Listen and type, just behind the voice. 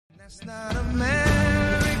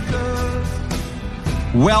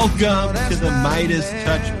Welcome to the Midas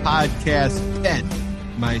Touch podcast. Ted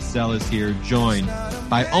Meiselas here, joined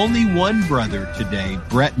by only one brother today,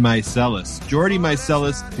 Brett Meiselas. Jordy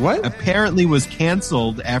Meiselas apparently was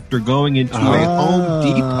canceled after going into a Home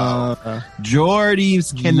Depot.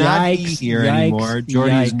 Jordy's cannot be here anymore.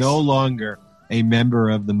 Jordy's no longer a member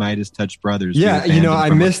of the Midas Touch brothers. Yeah,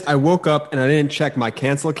 I woke up and I didn't check my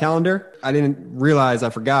cancel calendar. I didn't realize, I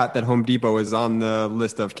forgot that Home Depot is on the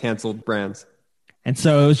list of canceled brands. And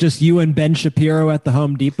so it was just you and Ben Shapiro at the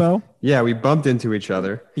Home Depot? Yeah, we bumped into each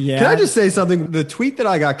other. Yeah. Can I just say something? The tweet that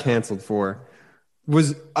I got canceled for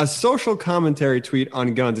was a social commentary tweet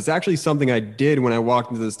on guns. It's actually something I did when I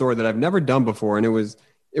walked into the store that I've never done before. And it was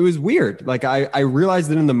weird. Like I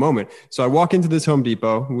realized it in the moment. So I walk into this Home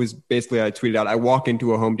Depot. It was basically, I tweeted out, I walk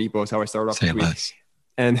into a Home Depot is how I started off the tweet. Less.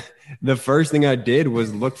 And the first thing I did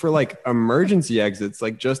was look for like emergency exits,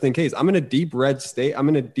 like just in case. I'm in a deep red state. I'm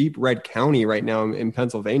in a deep red county right now in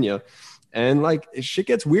Pennsylvania. And like shit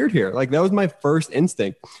gets weird here. Like that was my first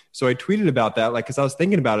instinct. So I tweeted about that, like, cause I was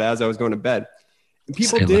thinking about it as I was going to bed. And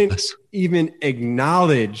people didn't even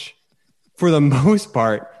acknowledge, for the most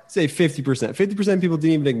part, say 50%. 50% of people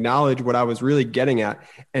didn't even acknowledge what I was really getting at.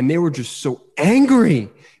 And they were just so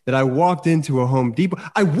angry that I walked into a Home Depot.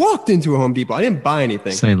 I didn't buy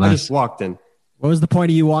anything. I just walked in. What was the point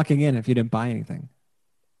of you walking in if you didn't buy anything?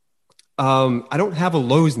 I don't have a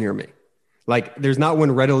Lowe's near me. Like there's not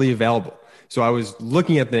one readily available. So I was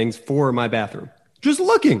looking at things for my bathroom. Just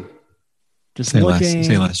looking. Say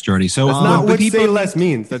less, Jordy. So that's not what say less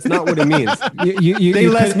means. That's not what it means. Say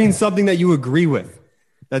less means something that you agree with.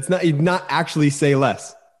 That's not actually say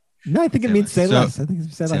less. No, I think it means say less. I think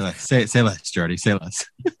it's say less. Say less, Jordy. Say less.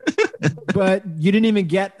 But you didn't even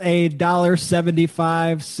get a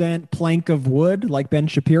 $1.75 plank of wood like Ben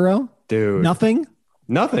Shapiro? Dude. Nothing?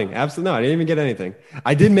 Absolutely no. I didn't even get anything.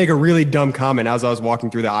 I did make a really dumb comment as I was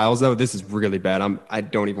walking through the aisles, though. This is really bad. I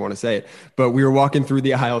don't even want to say it. But we were walking through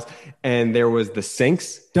the aisles, and there was the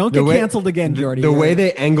sinks. Don't get canceled again, Jordy. The way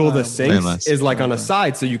they angle the sinks is like on a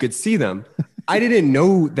side, so you could see them. I didn't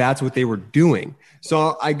know that's what they were doing.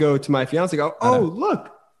 So I go to my fiance, go,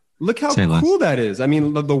 look how cool that is. I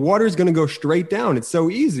mean, the water is going to go straight down. It's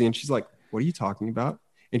so easy. And she's like, what are you talking about?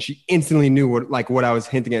 And she instantly knew what I was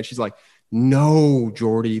hinting at. She's like, no,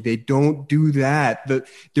 Jordy, they don't do that.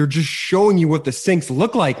 They're just showing you what the sinks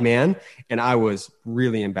look like, man. And I was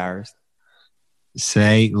really embarrassed.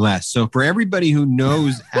 Say less. So for everybody who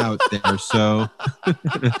knows out there, so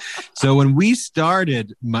when we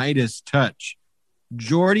started Midas Touch,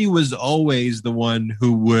 Jordy was always the one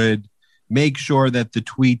who would make sure that the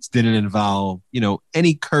tweets didn't involve,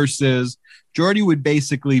 any curses. Jordy would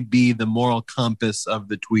basically be the moral compass of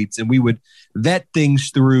the tweets, and we would vet things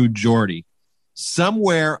through Jordy.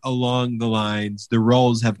 Somewhere along the lines, the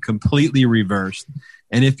roles have completely reversed.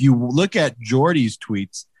 And if you look at Jordy's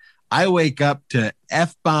tweets, I wake up to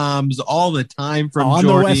F-bombs all the time from Jordy.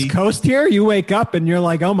 On the West Coast here, you wake up and you're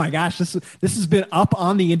like, oh my gosh, this has been up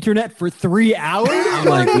on the internet for 3 hours? I'm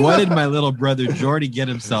like, what did my little brother Jordy get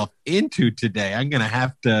himself into today? I'm going to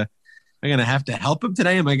have to help him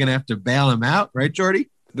today. Am I going to have to bail him out? Right, Jordy?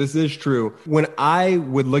 This is true. When I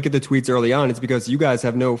would look at the tweets early on, it's because you guys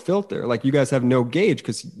have no filter. Like you guys have no gauge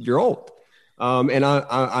because you're old. And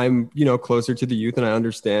I'm, closer to the youth, and I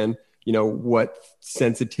understand, what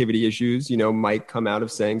sensitivity issues, might come out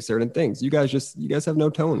of saying certain things. You guys have no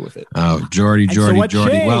tone with it. Oh, Jordy. So what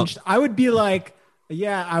changed? I would be like,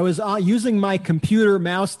 yeah, I was using my computer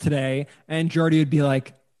mouse today, and Jordy would be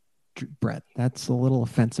like, Brett, that's a little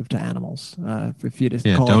offensive to animals. If you just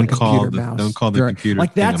call it a computer mouse. Don't call the computer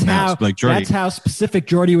like that's how like that's how specific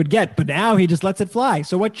Jordy would get. But now he just lets it fly.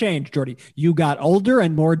 So what changed, Jordy? You got older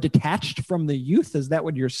and more detached from the youth. Is that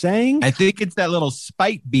what you're saying? I think it's that little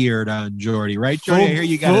spite beard on Jordy, right, Jordy? I hear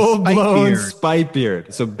you got a full-blown spite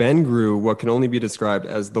beard. So Ben grew what can only be described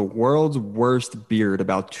as the world's worst beard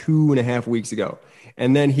about 2.5 weeks ago.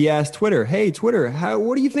 And then he asked Twitter, hey, Twitter,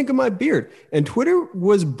 what do you think of my beard? And Twitter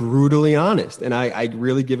was brutally honest. And I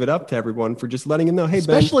really give it up to everyone for just letting him know, hey,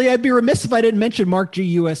 Especially, Ben. I'd be remiss if I didn't mention Mark G.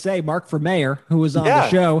 USA, Mark for Mayor, who was on the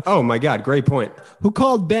show. Oh, my God. Great point. Who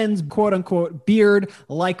called Ben's quote unquote beard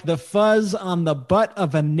like the fuzz on the butt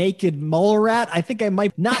of a naked mole rat. I think I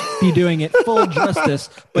might not be doing it full justice,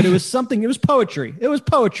 but it was poetry. It was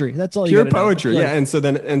poetry. That's all you got to know. Pure poetry. Yeah. And so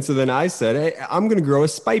then I said, hey, I'm going to grow a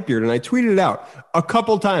spite beard. And I tweeted it out a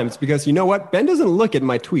couple times because you know what? Ben doesn't look at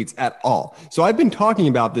my tweets at all. So I've been talking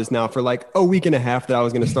about this now for like a week and a half that I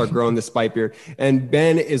was going to start growing this spite beard. And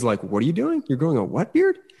Ben is like, what are you doing? You're growing a what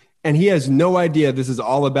beard? And he has no idea this is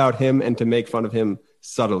all about him and to make fun of him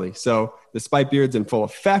subtly. So the spite beard's in full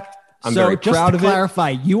effect. I'm very proud of it. So just to clarify,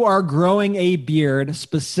 you are growing a beard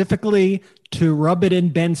specifically to rub it in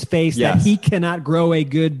Ben's face that he cannot grow a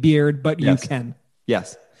good beard, but you can.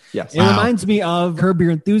 Yes. It reminds me of Curb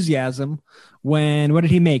Your Enthusiasm when, what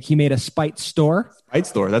did he make? He made a Spite store. Spite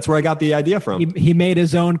store. That's where I got the idea from. He made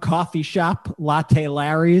his own coffee shop, Latte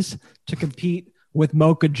Larry's, to compete with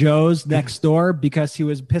Mocha Joe's next door because he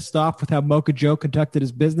was pissed off with how Mocha Joe conducted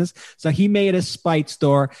his business. So he made a Spite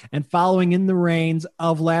store, and following in the reins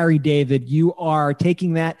of Larry David, you are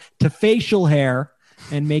taking that to facial hair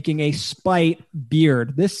and making a Spite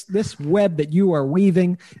beard. This web that you are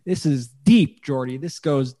weaving, this is deep, Jordy. This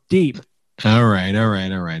goes deep. All right.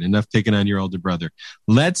 Enough taking on your older brother.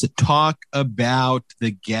 Let's talk about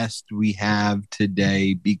the guest we have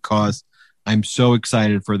today because I'm so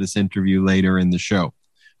excited for this interview later in the show.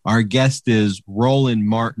 Our guest is Roland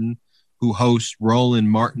Martin, who hosts Roland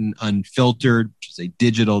Martin Unfiltered, which is a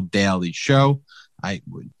digital daily show. I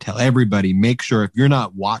would tell everybody, make sure if you're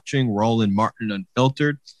not watching Roland Martin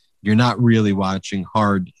Unfiltered, you're not really watching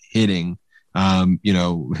hard hitting,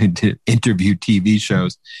 interview TV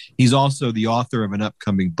shows. He's also the author of an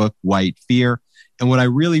upcoming book, White Fear. And what I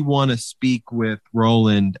really want to speak with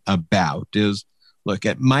Roland about is, look,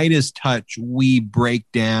 at Midas Touch, we break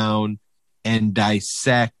down and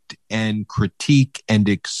dissect and critique and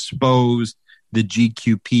expose the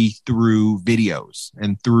GQP through videos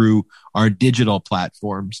and through our digital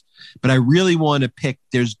platforms. But I really want to pick,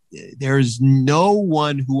 there's no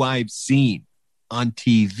one who I've seen on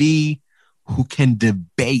TV who can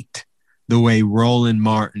debate the way Roland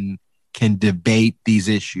Martin can debate these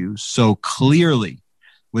issues so clearly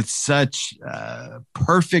with such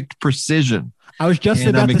perfect precision. I was just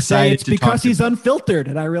about to say it's because he's unfiltered.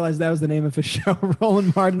 And I realized that was the name of his show,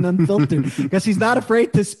 Roland Martin Unfiltered, because he's not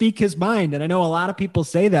afraid to speak his mind. And I know a lot of people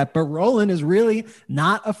say that, but Roland is really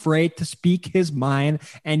not afraid to speak his mind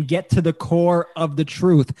and get to the core of the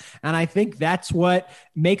truth. And I think that's what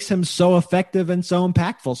makes him so effective and so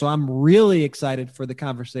impactful. So I'm really excited for the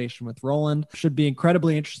conversation with Roland. Should be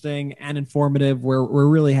incredibly interesting and informative. We're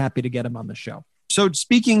really happy to get him on the show. So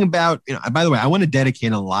speaking about, by the way, I want to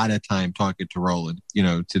dedicate a lot of time talking to Roland,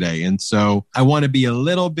 today. And so I want to be a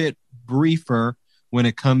little bit briefer when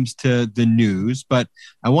it comes to the news, but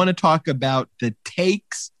I want to talk about the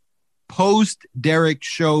takes post Derek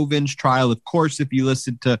Chauvin's trial. Of course, if you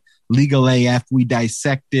listen to Legal AF, we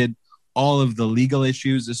dissected all of the legal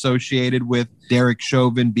issues associated with Derek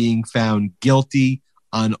Chauvin being found guilty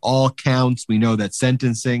on all counts. We know that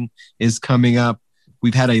sentencing is coming up.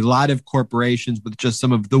 We've had a lot of corporations with just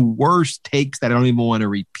some of the worst takes that I don't even want to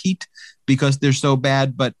repeat because they're so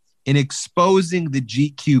bad. But in exposing the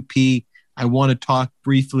GQP, I want to talk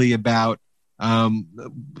briefly about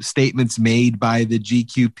statements made by the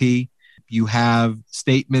GQP. You have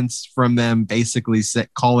statements from them basically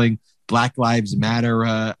calling Black Lives Matter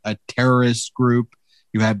a terrorist group.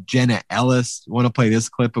 You have Jenna Ellis. You want to play this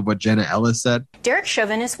clip of what Jenna Ellis said? Derek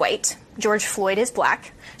Chauvin is white. George Floyd is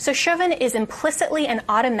black. So Chauvin is implicitly and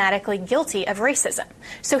automatically guilty of racism.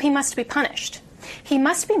 So he must be punished. He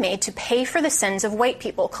must be made to pay for the sins of white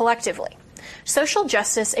people collectively. Social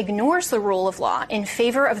justice ignores the rule of law in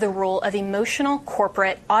favor of the rule of emotional,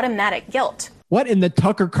 corporate, automatic guilt. What in the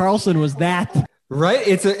Tucker Carlson was that? Right?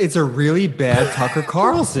 It's a really bad Tucker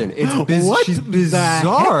Carlson. She's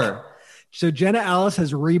bizarre. So Jenna Ellis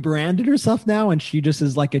has rebranded herself now, and she just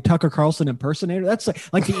is like a Tucker Carlson impersonator. That's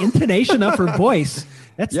like the intonation of her voice.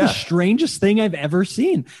 That's the strangest thing I've ever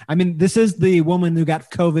seen. I mean, this is the woman who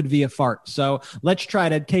got COVID via fart. So let's try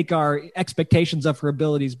to take our expectations of her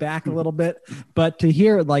abilities back a little bit. But to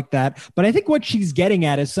hear it like that, but I think what she's getting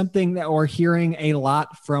at is something that we're hearing a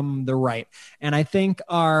lot from the right. And I think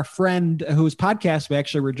our friend whose podcast we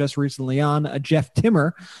actually were just recently on, Jeff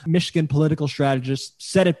Timmer, Michigan political strategist,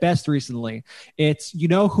 said it best recently. It's,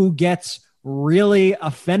 who gets really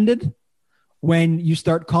offended when you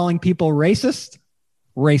start calling people racists?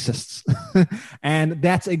 Racists. And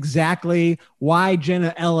that's exactly why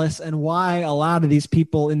Jenna Ellis and why a lot of these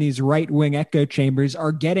people in these right-wing echo chambers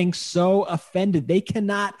are getting so offended. They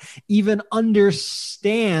cannot even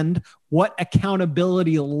understand what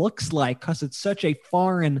accountability looks like because it's such a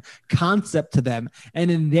foreign concept to them.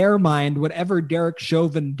 And in their mind, whatever Derek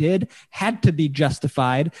Chauvin did had to be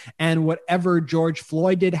justified, and whatever George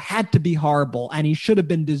Floyd did had to be horrible, and he should have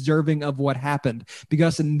been deserving of what happened,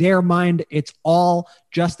 because in their mind, it's all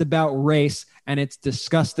just about race, and it's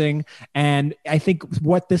disgusting. And I think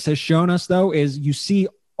what this has shown us, though, is you see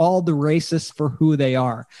all the racists for who they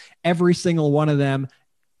are. Every single one of them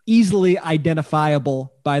easily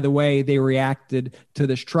identifiable by the way they reacted to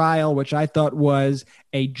this trial, which I thought was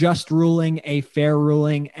a just ruling, a fair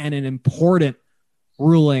ruling, and an important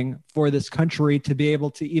ruling for this country to be able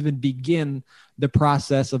to even begin the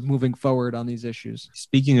process of moving forward on these issues.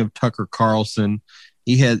 Speaking of Tucker Carlson,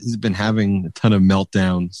 he's been having a ton of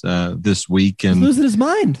meltdowns this week, and he's losing his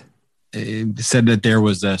mind. Said that there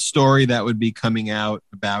was a story that would be coming out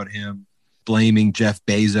about him blaming Jeff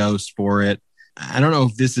Bezos for it. I don't know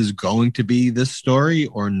if this is going to be this story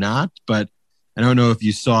or not, but I don't know if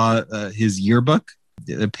you saw his yearbook,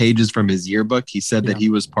 the pages from his yearbook. He said that he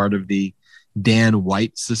was part of the Dan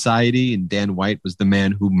White Society, and Dan White was the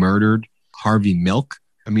man who murdered Harvey Milk.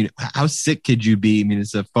 I mean, how sick could you be? I mean,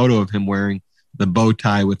 it's a photo of him wearing the bow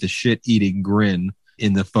tie with a shit-eating grin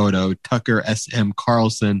in the photo, Tucker S.M.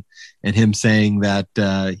 Carlson, and him saying that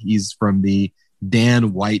he's from the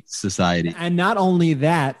Dan White Society. And not only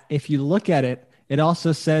that, if you look at it, it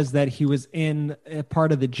also says that he was in a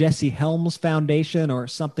part of the Jesse Helms Foundation or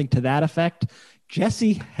something to that effect.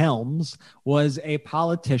 Jesse Helms was a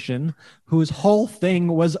politician whose whole thing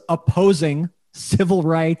was opposing civil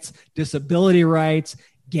rights, disability rights,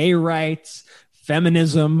 gay rights,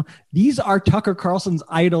 feminism. These are Tucker Carlson's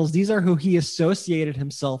idols. These are who he associated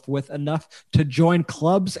himself with enough to join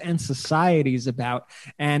clubs and societies about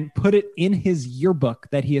and put it in his yearbook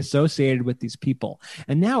that he associated with these people.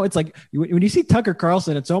 And now it's like, when you see Tucker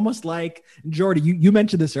Carlson, it's almost like, Jordy, you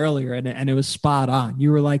mentioned this earlier and it was spot on.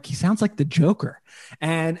 You were like, he sounds like the Joker.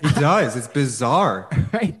 And he does. It's bizarre.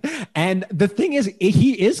 Right. And the thing is,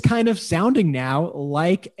 he is kind of sounding now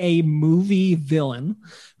like a movie villain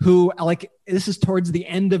who, like, this is towards the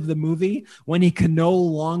end of the movie when he can no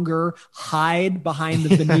longer hide behind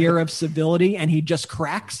the veneer of civility and he just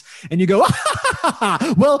cracks and you go,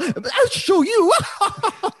 well, I'll show you.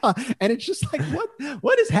 And it's just like,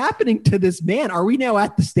 what is happening to this man? Are we now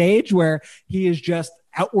at the stage where he is just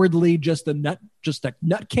outwardly just a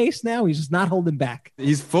nutcase now? He's just not holding back.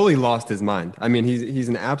 He's fully lost his mind. I mean, he's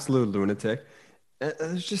an absolute lunatic.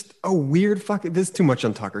 It's just a weird fucking, this is too much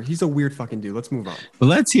on Tucker. He's a weird fucking dude. Let's move on.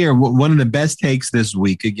 Well, let's hear one of the best takes this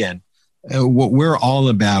week. Again, what we're all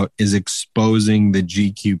about is exposing the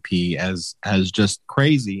GQP as just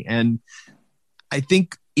crazy. And I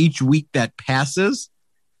think each week that passes,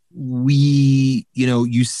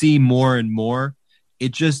 you see more and more.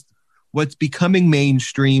 It just, what's becoming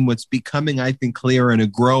mainstream, what's becoming, I think, clear, and a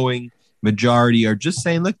growing majority are just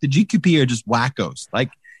saying, look, the GQP are just wackos.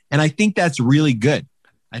 And I think that's really good.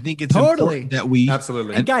 I think it's totally important that we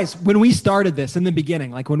absolutely. And guys, when we started this in the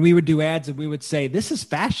beginning, like when we would do ads and we would say, this is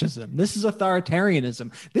fascism, this is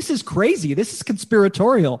authoritarianism, this is crazy, this is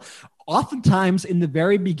conspiratorial. Oftentimes in the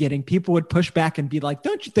very beginning, people would push back and be like,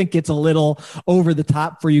 don't you think it's a little over the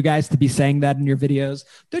top for you guys to be saying that in your videos?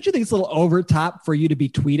 Don't you think it's a little over top for you to be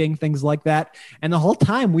tweeting things like that? And the whole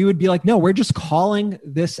time we would be like, no, we're just calling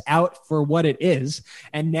this out for what it is.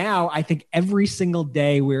 And now I think every single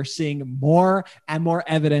day we're seeing more and more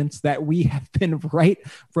evidence that we have been right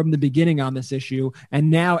from the beginning on this issue. And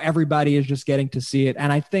now everybody is just getting to see it.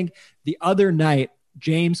 And I think the other night,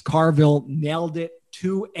 James Carville nailed it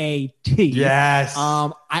to a T. Yes.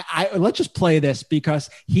 I let's just play this because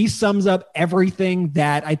he sums up everything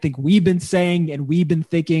that I think we've been saying and we've been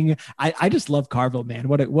thinking. I just love Carville, man.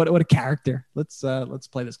 What a character. Let's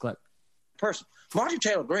play this clip. Person, Marjorie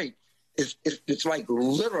Taylor Greene it's like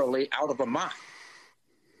literally out of her mind.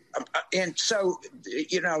 And so,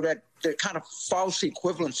 that the kind of false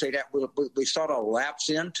equivalency that we sort of lapse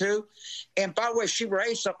into. And by the way, she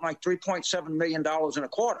raised something like $3.7 million in a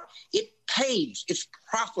quarter. It pays. It's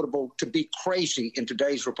profitable to be crazy in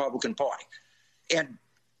today's Republican Party. And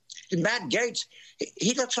Matt Gaetz,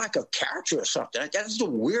 he looks like a character or something. That's the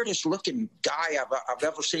weirdest looking guy I've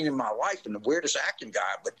ever seen in my life, and the weirdest acting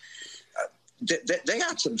guy. But they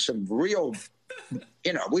got some real,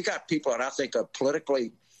 we got people that I think are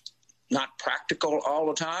politically not practical all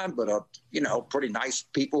the time, but are, pretty nice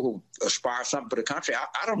people who aspire something for the country.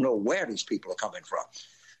 I don't know where these people are coming from.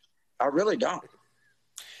 I really don't.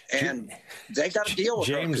 And they got to deal with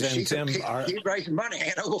James and Tim keep raising money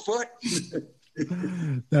hand over foot.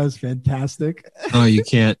 That was fantastic. Oh, you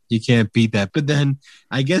can't beat that. But then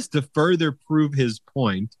I guess to further prove his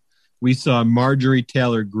point, we saw Marjorie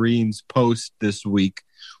Taylor Greene's post this week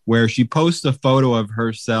where she posts a photo of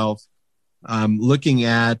herself looking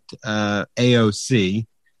at AOC,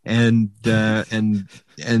 and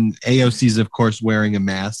AOC's of course wearing a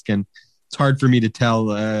mask, and it's hard for me to tell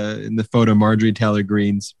in the photo Marjorie Taylor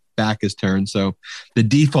Greene's back is turned, so the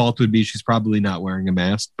default would be she's probably not wearing a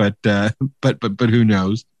mask, but who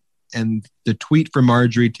knows. And the tweet from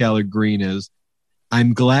Marjorie Taylor Greene is,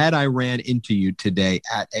 I'm glad I ran into you today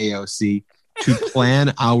at AOC to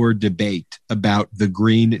plan our debate about the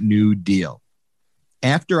Green New Deal.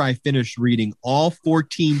 After I finish reading all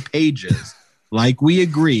 14 pages, like we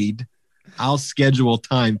agreed, I'll schedule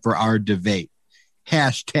time for our debate.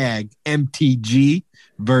 Hashtag MTG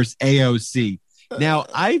versus AOC. Now,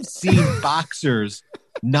 I've seen boxers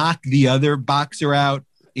knock the other boxer out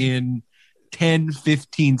in 10,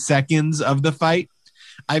 15 seconds of the fight.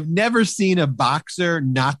 I've never seen a boxer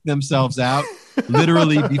knock themselves out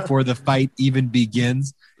literally before the fight even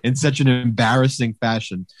begins in such an embarrassing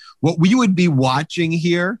fashion. What we would be watching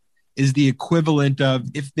here is the equivalent of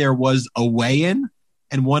if there was a weigh-in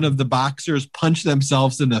and one of the boxers punched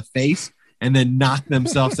themselves in the face and then knocked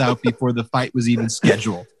themselves out before the fight was even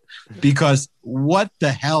scheduled. Because what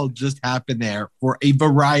the hell just happened there for a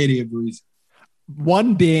variety of reasons?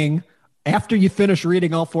 One being after you finish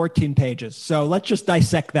reading all 14 pages. So let's just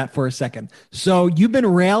dissect that for a second. So you've been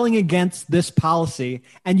railing against this policy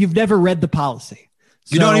and you've never read the policy.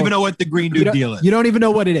 You don't even know what the Green New Deal is. You don't even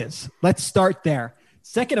know what it is. Let's start there.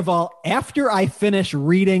 Second of all, after I finish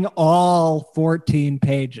reading all 14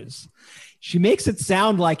 pages, she makes it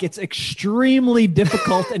sound like it's extremely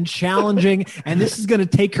difficult and challenging, and this is going to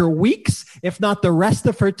take her weeks, if not the rest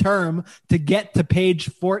of her term, to get to page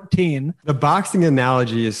 14. The boxing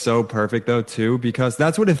analogy is so perfect, though, too, because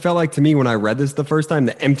that's what it felt like to me when I read this the first time,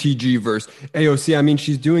 the MTG versus AOC. I mean,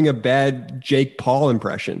 she's doing a bad Jake Paul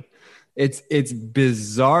impression. It's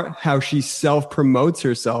bizarre how she self-promotes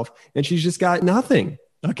herself, and she's just got nothing.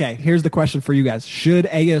 Okay, here's the question for you guys. Should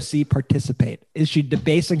AOC participate? Is she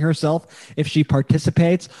debasing herself if she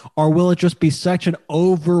participates, or will it just be such an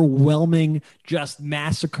overwhelming just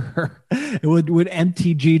massacre? Would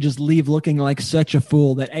MTG just leave looking like such a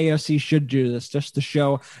fool that AOC should do this just to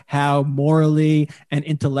show how morally and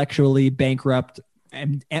intellectually bankrupt,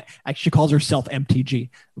 and she calls herself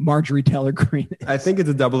MTG, Marjorie Taylor Greene is? I think it's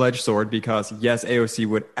a double-edged sword because, yes, AOC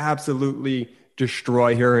would absolutely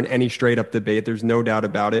destroy her in any straight up debate. There's no doubt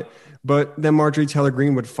about it. But then Marjorie Taylor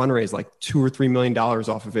Greene would fundraise like $2 or $3 million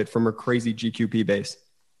off of it from her crazy GQP base.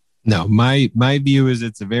 No, my view is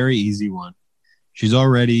it's a very easy one. She's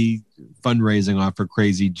already fundraising off her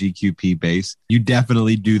crazy GQP base. You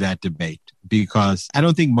definitely do that debate because I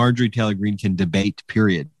don't think Marjorie Taylor Greene can debate,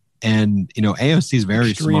 period. And, you know, AOC is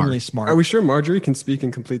very extremely smart. Are we sure Marjorie can speak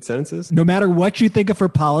in complete sentences? No matter what you think of her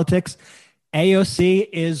politics, AOC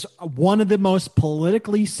is one of the most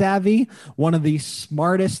politically savvy, one of the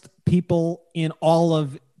smartest people in all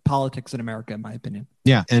of politics in America, in my opinion.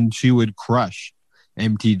 Yeah, and she would crush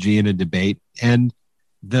MTG in a debate. And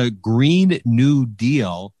the Green New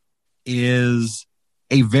Deal is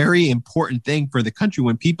a very important thing for the country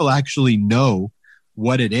when people actually know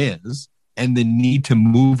what it is and the need to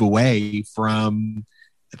move away from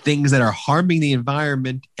things that are harming the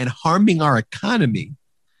environment and harming our economy,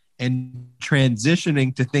 and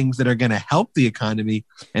transitioning to things that are going to help the economy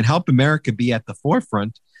and help America be at the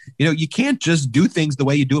forefront. You know, you can't just do things the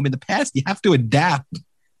way you do them in the past. You have to adapt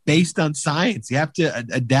based on science. You have to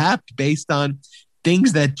adapt based on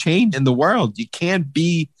things that change in the world. You can't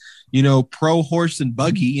be, you know, pro horse and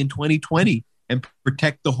buggy in 2020 and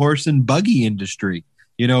protect the horse and buggy industry,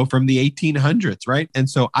 you know, from the 1800s, right? And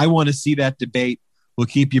so I want to see that debate. We'll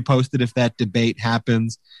keep you posted if that debate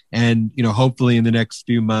happens. And, you know, hopefully in the next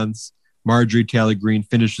few months, Marjorie Taylor Greene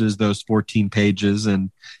finishes those 14 pages and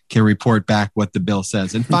can report back what the bill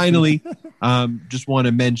says. And finally, just want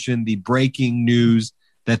to mention the breaking news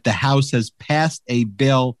that the House has passed a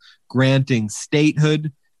bill granting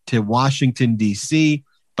statehood to Washington, D.C.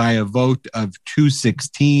 by a vote of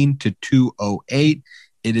 216 to 208.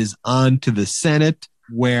 It is on to the Senate,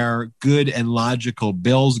 where good and logical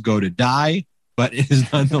bills go to die, but it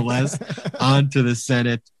is nonetheless on to the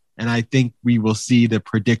Senate. And I think we will see the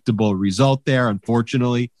predictable result there,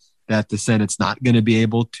 unfortunately, that the Senate's not going to be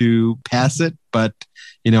able to pass it. But,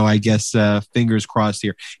 you know, I guess fingers crossed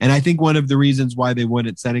here. And I think one of the reasons why they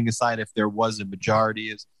wouldn't, setting aside if there was a majority,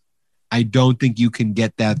 is I don't think you can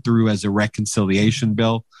get that through as a reconciliation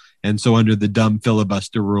bill. And so under the dumb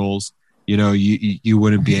filibuster rules, you know, you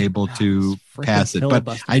wouldn't be able to pass it.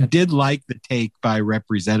 But I did like the take by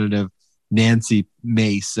Representative Nancy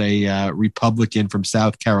Mace, a Republican from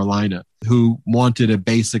South Carolina, who wanted to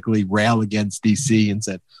basically rail against D.C. and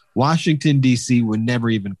said Washington, D.C. would never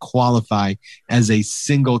even qualify as a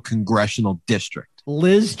single congressional district.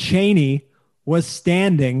 Liz Cheney was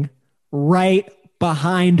standing right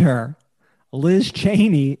behind her. Liz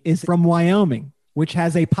Cheney is from Wyoming, which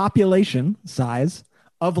has a population size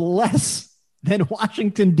of less than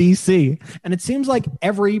Washington, D.C. And it seems like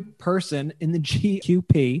every person in the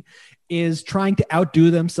GQP is trying to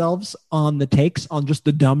outdo themselves on the takes, on just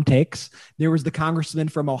the dumb takes. There was the congressman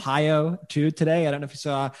from Ohio too today. I don't know if you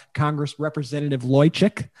saw Congress Representative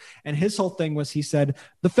Loychick, and his whole thing was, he said,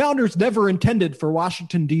 the founders never intended for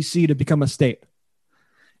Washington, D.C. to become a state.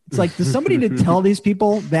 It's like, does somebody need to tell these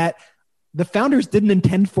people that the founders didn't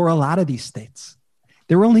intend for a lot of these states?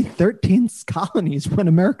 There were only 13 colonies when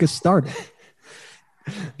America started.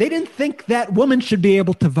 They didn't think that women should be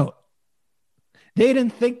able to vote. They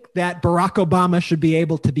didn't think that Barack Obama should be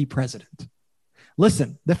able to be president.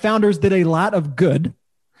 Listen, the founders did a lot of good,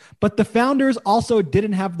 but the founders also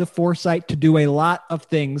didn't have the foresight to do a lot of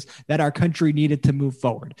things that our country needed to move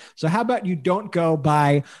forward. So how about you don't go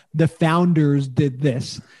by the founders did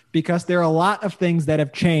this, because there are a lot of things that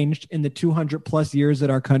have changed in the 200 plus years that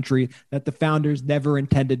our country that the founders never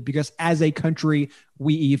intended, because as a country,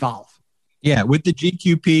 we evolve. Yeah, with the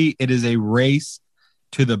GQP, it is a race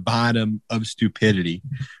to the bottom of stupidity.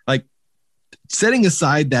 Like, setting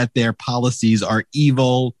aside that their policies are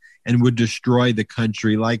evil and would destroy the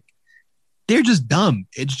country, like, they're just dumb.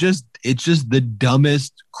 It's just the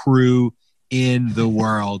dumbest crew in the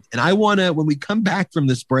world. And I want to, when we come back from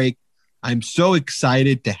this break, I'm so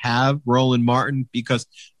excited to have Roland Martin, because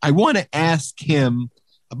I want to ask him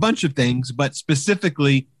a bunch of things, but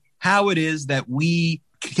specifically how it is that we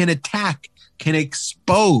can attack, can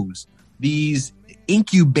expose these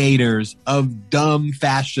incubators of dumb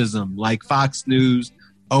fascism like Fox News,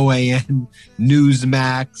 OAN,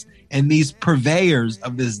 Newsmax, and these purveyors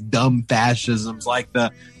of this dumb fascisms like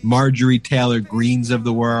the Marjorie Taylor Greens of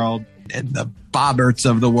the world and the Bobberts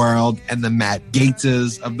of the world and the Matt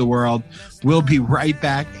Gaetzes of the world. We'll be right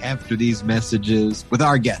back after these messages with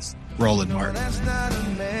our guest, Roland Martin.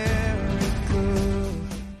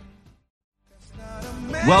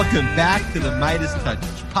 Welcome back to the Midas Touch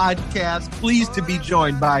podcast. Pleased to be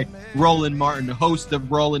joined by Roland Martin, host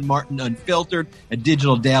of Roland Martin Unfiltered, a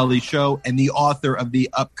digital daily show, and the author of the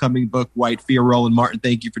upcoming book, White Fear. Roland Martin,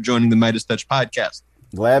 thank you for joining the Midas Touch podcast.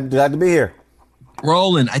 Glad to be here.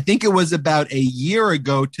 Roland, I think it was about a year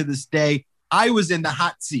ago to this day, I was in the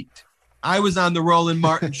hot seat. I was on the Roland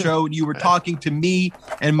Martin show, and you were talking to me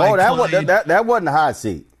and my client. That wasn't a hot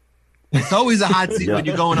seat. It's always a hot seat when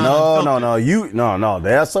you're going on. No.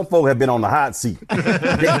 There's some folk have been on the hot seat.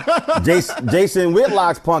 Jason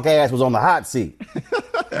Whitlock's punk ass was on the hot seat.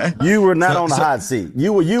 You were not on the hot seat.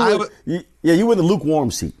 You were in the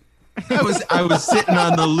lukewarm seat. I was sitting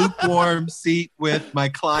on the lukewarm seat with my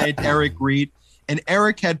client Eric Reed, and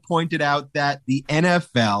Eric had pointed out that the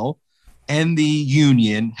NFL and the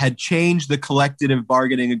union had changed the collective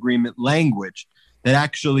bargaining agreement language that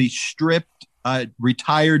actually stripped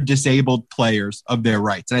retired disabled players of their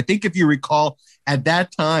rights. And I think if you recall, at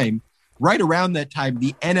that time, right around that time,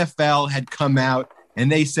 the NFL had come out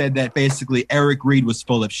and they said that basically Eric Reed was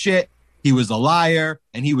full of shit, he was a liar,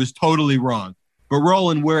 and he was totally wrong. But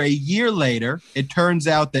Roland, we're a year later, it turns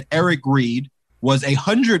out that Eric Reed was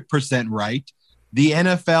 100% right. The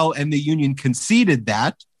NFL and the union conceded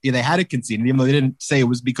that. Yeah, they had to concede, even though they didn't say it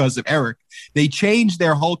was because of Eric. They changed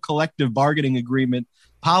their whole collective bargaining agreement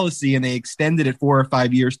policy, and they extended it 4 or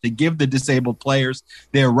 5 years to give the disabled players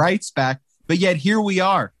their rights back. But yet here we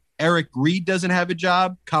are. Eric Reed doesn't have a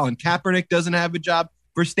job. Colin Kaepernick doesn't have a job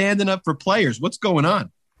for standing up for players. What's going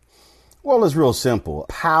on? Well, it's real simple.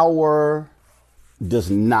 Power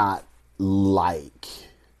does not like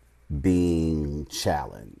being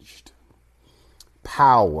challenged.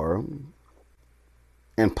 Power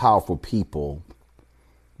and powerful people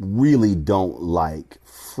really don't like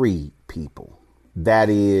free people. That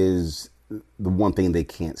is the one thing they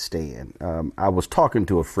can't stand. I was talking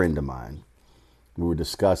to a friend of mine. We were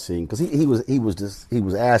discussing, because he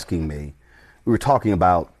was asking me. We were talking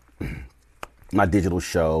about my digital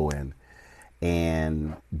show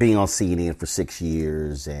and being on CNN for 6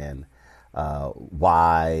 years and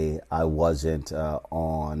why I wasn't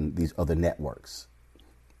on these other networks.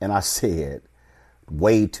 And I said,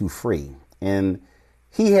 way too free. And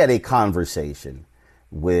he had a conversation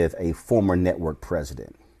with a former network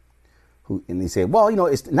president and he said, well,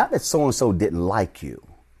 it's not that so-and-so didn't like you.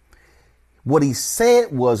 What he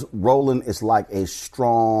said was, Roland is like a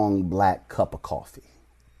strong black cup of coffee.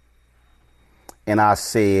 And I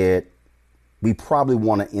said, we probably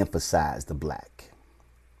want to emphasize the black.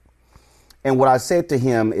 And what I said to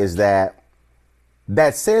him is that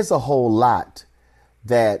says a whole lot,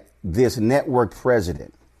 that this network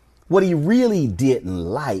president, what he really didn't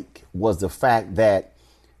like was the fact that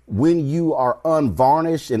when you are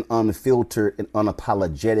unvarnished and unfiltered and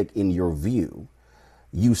unapologetic in your view,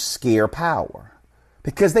 you scare power,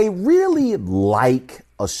 because they really like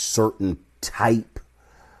a certain type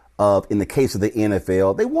of, in the case of the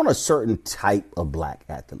NFL, they want a certain type of black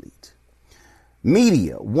athlete.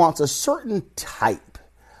 Media wants a certain type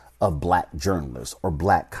of black journalist or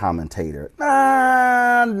black commentator.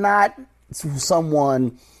 Not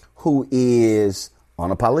someone who is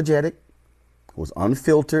unapologetic, who is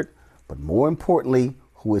unfiltered, but more importantly,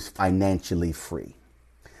 who is financially free.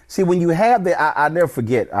 See, when you have I never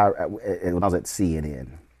forget, when I was at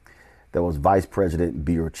CNN, there was Vice President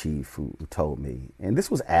Bureau Chief who told me, and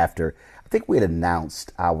this was after, I think we had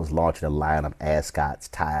announced I was launching a line of ascots,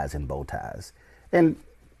 ties, and bow ties. And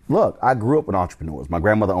look, I grew up with entrepreneurs. My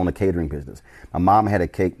grandmother owned a catering business. My mom had a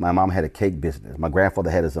cake business. My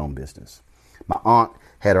grandfather had his own business. My aunt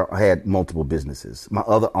had multiple businesses. My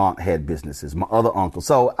other aunt had businesses. My other uncle.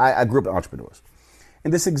 So I grew up with entrepreneurs.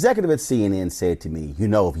 And this executive at CNN said to me, you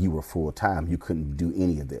know, if you were full time, you couldn't do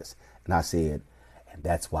any of this. And I said, and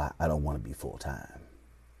that's why I don't want to be full time.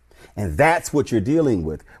 And that's what you're dealing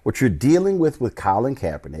with. What you're dealing with Colin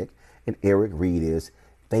Kaepernick and Eric Reed is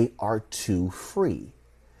they are too free.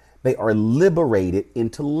 They are liberated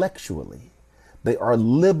intellectually. They are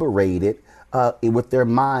liberated with their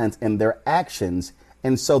minds and their actions.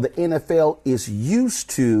 And so the NFL is used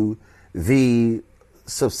to the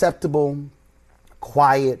susceptible,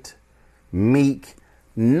 quiet, meek,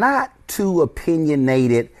 not too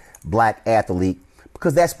opinionated black athlete,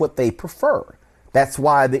 because that's what they prefer. That's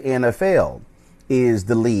why the NFL is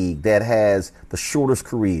the league that has the shortest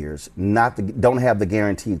careers, don't have the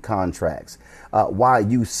guaranteed contracts. Why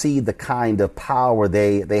you see the kind of power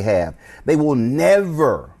they have. The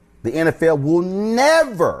NFL will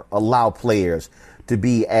never allow players to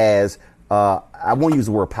be as I won't use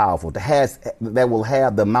the word powerful, that will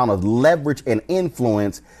have the amount of leverage and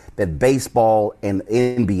influence that baseball and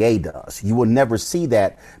NBA does. You will never see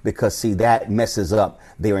that because, see, that messes up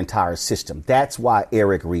their entire system. That's why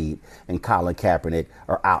Eric Reed and Colin Kaepernick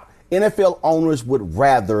are out. NFL owners would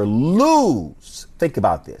rather lose. Think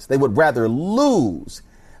about this. They would rather lose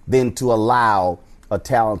than to allow a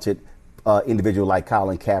talented individual like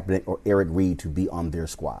Colin Kaepernick or Eric Reed to be on their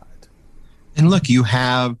squad. And look, you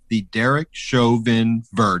have the Derek Chauvin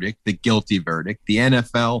verdict, the guilty verdict. The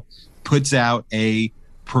NFL puts out a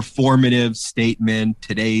performative statement.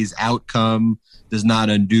 Today's outcome does not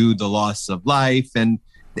undo the loss of life. And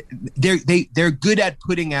they're good at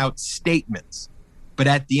putting out statements. But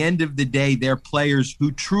at the end of the day, their players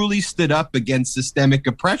who truly stood up against systemic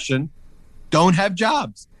oppression don't have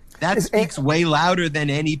jobs. That speaks way louder than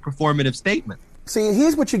any performative statement. See,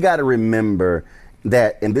 here's what you got to remember.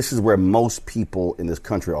 And this is where most people in this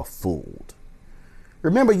country are fooled.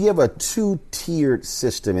 Remember, you have a two-tiered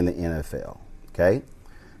system in the NFL, okay?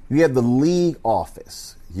 You have the league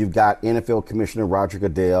office. You've got NFL Commissioner Roger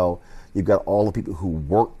Goodell. You've got all the people who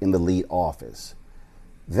work in the league office.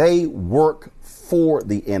 They work for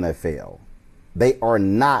the NFL. They are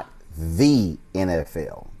not the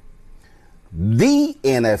NFL. The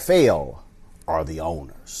NFL are the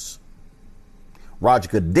owners. Roger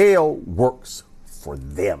Goodell works for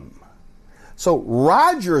them. So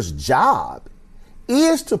Roger's job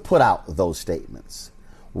is to put out those statements.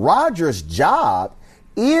 Roger's job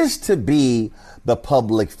is to be the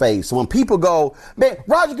public face. So when people go, man,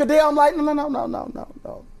 Roger Goodell, I'm like,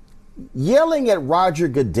 no. Yelling at Roger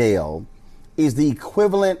Goodell is the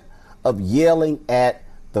equivalent of yelling at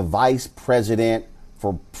the vice president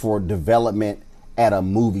for development at a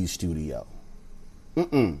movie studio.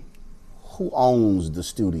 Who owns the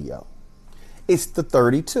studio? It's the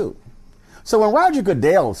 32. So when Roger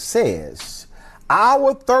Goodell says,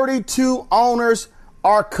 our 32 owners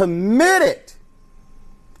are committed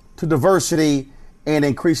to diversity and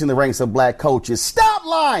increasing the ranks of black coaches, stop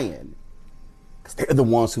lying. Because they're the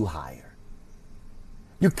ones who hire.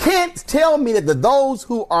 You can't tell me that those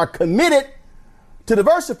who are committed to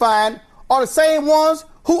diversifying are the same ones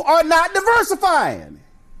who are not diversifying.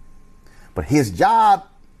 But his job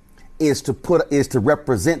is to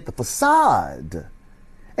represent the facade.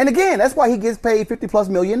 And again, that's why he gets paid $50+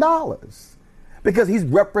 million, because he's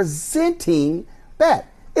representing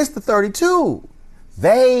that. It's the 32.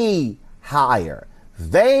 They hire.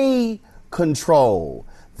 They control.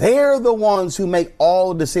 They're the ones who make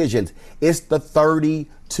all the decisions. It's the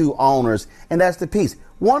 32 owners. And that's the piece.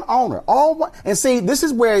 One owner. All one. And see, this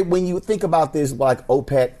is where, when you think about this, like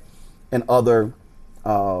OPEC and other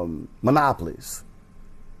monopolies,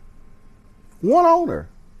 one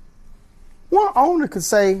owner could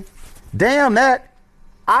say, damn that,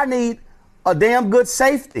 I need a damn good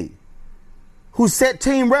safety who set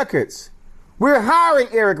team records. We're hiring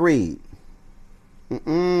Eric Reed.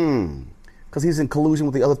 Because he's in collusion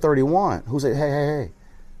with the other 31 who say, hey,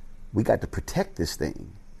 we got to protect this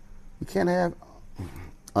thing. We can't have.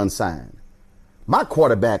 unsigned. My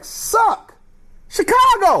quarterbacks suck.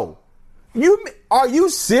 Chicago. Are you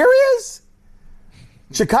serious?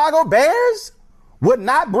 Chicago Bears would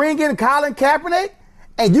not bring in Colin Kaepernick,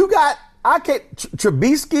 and you got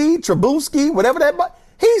Trubisky, whatever that.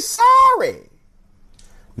 He's sorry.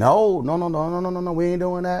 No. We ain't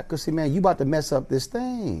doing that. Because, see, man, you about to mess up this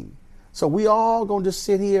thing. So we all going to just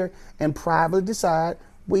sit here and privately decide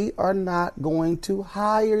we are not going to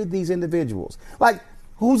hire these individuals. Like,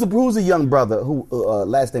 who's a young brother who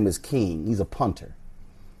last name is King? He's a punter.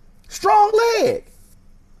 Strong leg.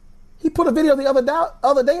 He put a video the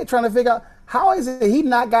other day trying to figure out how is it he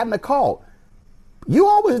not gotten a call. You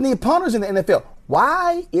always need punters in the NFL.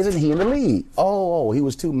 Why isn't he in the league? Oh, he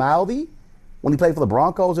was too mouthy when he played for the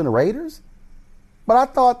Broncos and the Raiders? But I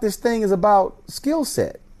thought this thing is about skill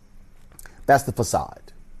set. That's the facade.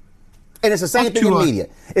 And it's the same thing in media.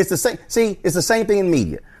 It's the same. See, it's the same thing in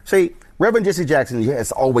media. See, Reverend Jesse Jackson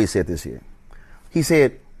has always said this here. He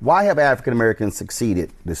said, why have African Americans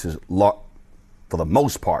succeeded? This is for the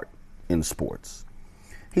most part in sports.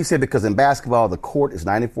 He said, because in basketball, the court is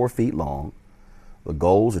 94 feet long. The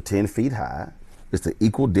goals are 10 feet high. It's the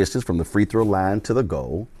equal distance from the free throw line to the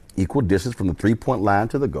goal, equal distance from the 3-point line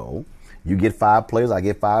to the goal. You get 5 players, I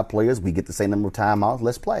get 5 players. We get the same number of timeouts.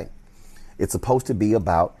 Let's play. It's supposed to be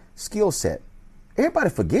about skill set. Everybody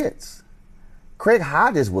forgets. Craig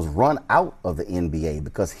Hodges was run out of the NBA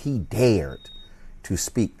because he dared to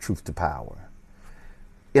speak truth to power.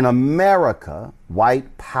 In America,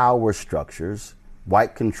 white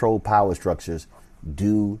controlled power structures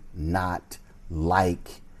do not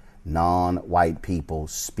like non-white people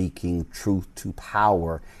speaking truth to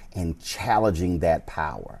power and challenging that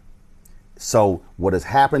power. So what has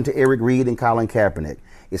happened to Eric Reed and Colin Kaepernick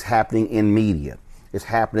is happening in media. It's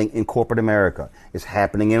happening in corporate America. It's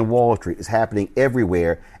happening in Wall Street. It's happening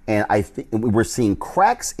everywhere. And I think we're seeing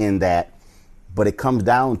cracks in that, but it comes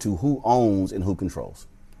down to who owns and who controls.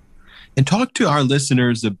 And talk to our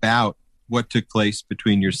listeners about what took place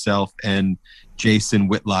between yourself and Jason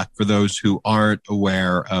Whitlock for those who aren't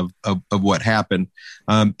aware of what happened.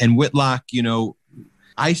 And Whitlock,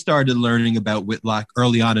 I started learning about Whitlock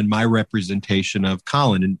early on in my representation of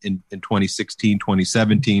Colin in 2016,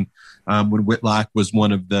 2017, when Whitlock was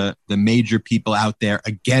one of the major people out there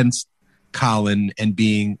against Colin and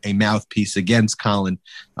being a mouthpiece against Colin.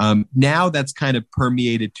 Now that's kind of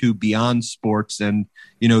permeated to beyond sports and,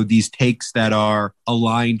 these takes that are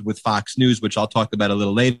aligned with Fox News, which I'll talk about a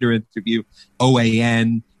little later in the interview,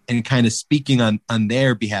 OAN, and kind of speaking on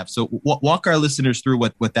their behalf. So walk our listeners through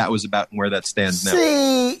what that was about and where that stands now.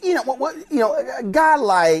 See, a guy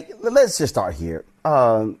like, let's just start here.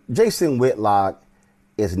 Jason Whitlock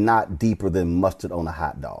is not deeper than mustard on a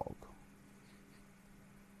hot dog.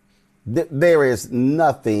 There is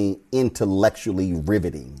nothing intellectually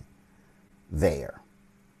riveting there.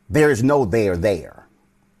 There is no there.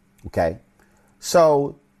 Okay?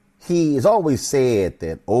 So he has always said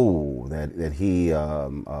that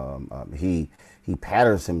he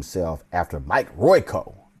patterns himself after Mike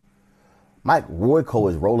Royko. Mike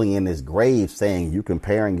Royko is rolling in his grave saying, "You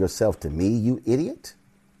comparing yourself to me, you idiot."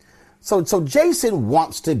 So Jason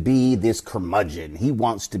wants to be this curmudgeon. He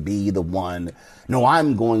wants to be the one. No,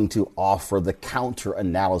 I'm going to offer the counter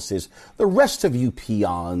analysis. The rest of you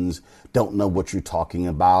peons don't know what you're talking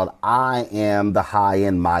about. I am the high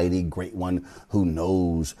and mighty great one who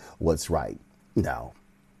knows what's right. No.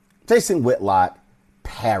 Jason Whitlock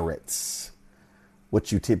parrots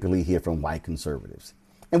what you typically hear from white conservatives.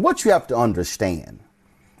 And what you have to understand,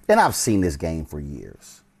 and I've seen this game for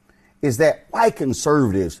years, is that white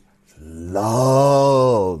conservatives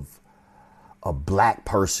love a black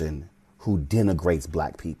person who denigrates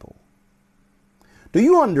black people. Do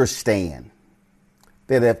you understand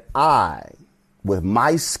that if I, with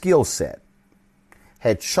my skill set,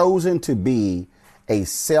 had chosen to be a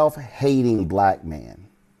self-hating black man,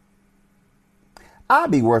 I'd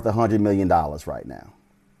be worth $100 million right now?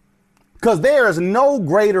 Because there is no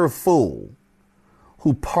greater fool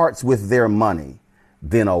who parts with their money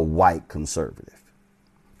than a white conservative.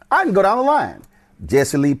 I can go down the line.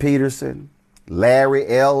 Jesse Lee Peterson, Larry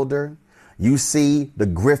Elder. You see the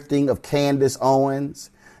grifting of Candace Owens.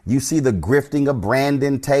 You see the grifting of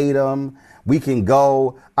Brandon Tatum. We can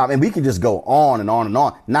go, and we can just go on and on and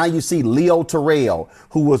on. Now you see Leo Terrell,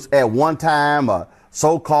 who was at one time a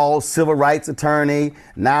so-called civil rights attorney.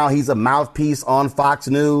 Now he's a mouthpiece on Fox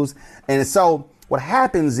News. And so what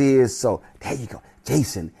happens is, so there you go.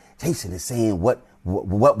 Jason is saying what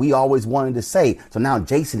we always wanted to say. So now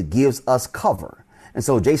Jason gives us cover. And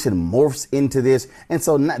so Jason morphs into this. And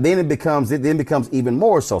so then it becomes even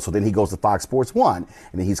more so. So then he goes to Fox Sports 1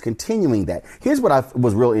 and then he's continuing that. Here's what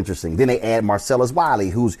was real interesting. Then they add Marcellus Wiley,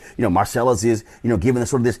 who's, Marcellus is, giving us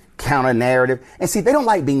sort of this counter narrative. And see, they don't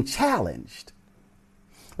like being challenged.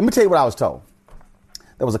 Let me tell you what I was told.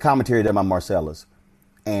 There was a commentary done by Marcellus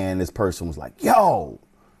and this person was like, yo,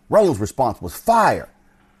 Roland's response was fire.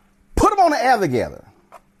 Put them on the air together.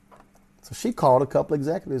 So she called a couple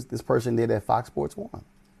executives. This person did at Fox Sports 1.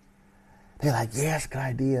 They're like, yeah, that's a good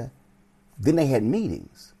idea. Then they had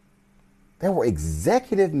meetings. There were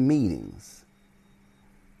executive meetings.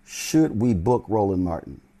 Should we book Roland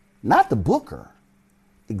Martin? Not the booker.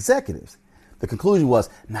 Executives. The conclusion was,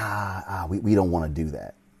 we don't want to do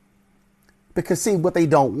that. Because, see, what they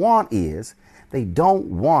don't want is they don't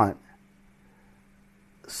want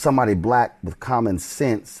somebody black with common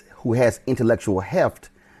sense who has intellectual heft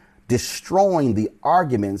destroying the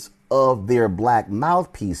arguments of their black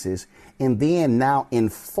mouthpieces and then now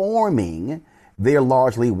informing their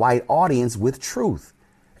largely white audience with truth.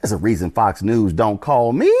 There's a reason Fox News don't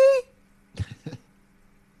call me.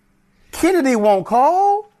 Kennedy won't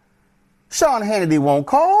call. Sean Hannity won't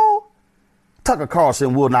call. Tucker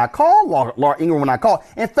Carlson will not call. Laura Ingraham will not call.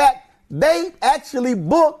 In fact, they actually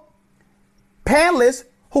book panelists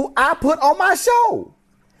who I put on my show.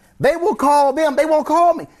 They will call them. They won't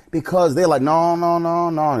call me because they're like, no.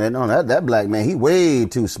 That black man, he way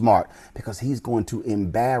too smart because he's going to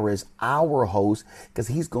embarrass our host because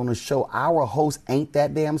he's going to show our host ain't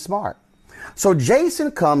that damn smart. So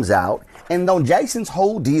Jason comes out and though Jason's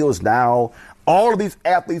whole deal is now all of these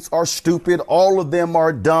athletes are stupid. All of them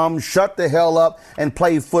are dumb. Shut the hell up and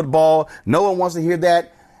play football. No one wants to hear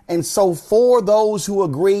that. And so for those who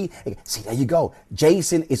agree, see, there you go.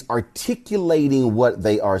 Jason is articulating what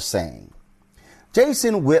they are saying.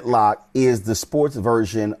 Jason Whitlock is the sports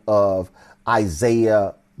version of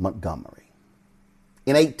Isaiah Montgomery.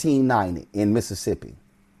 In 1890 in Mississippi,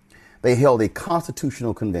 they held a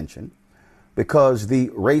constitutional convention because the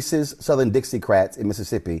racist Southern Dixiecrats in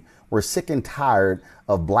Mississippi were sick and tired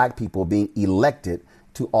of black people being elected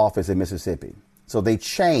to office in Mississippi. So they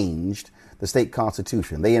changed the state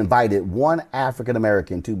constitution. They invited one African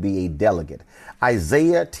American to be a delegate.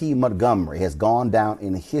 Isaiah T. Montgomery has gone down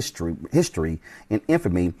in history in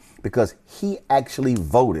infamy because he actually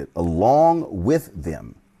voted along with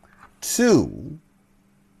them to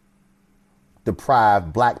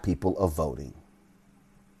deprive black people of voting.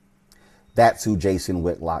 That's who Jason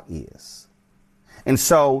Whitlock is. And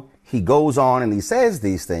so he goes on and he says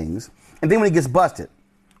these things. And then when he gets busted,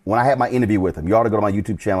 when I had my interview with him, you ought to go to my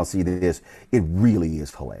YouTube channel and see this. It really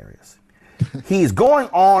is hilarious. He's going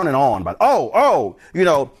on and on about,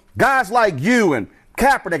 guys like you and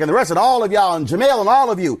Kaepernick and the rest of all of y'all and Jamel and all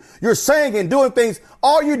of you, you're saying and doing things.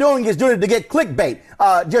 All you're doing is doing it to get clickbait,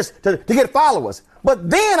 just to get followers. But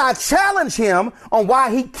then I challenge him on why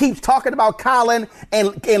he keeps talking about Colin and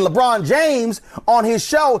LeBron James on his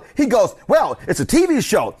show. He goes, well, it's a TV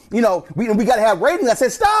show. We got to have ratings. I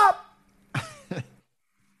said, stop.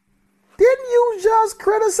 Didn't you just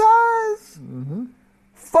criticize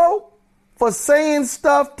folk for saying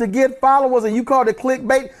stuff to get followers and you called it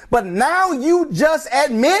clickbait? But now you just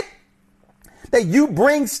admit that you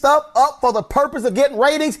bring stuff up for the purpose of getting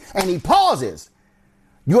ratings, and he pauses.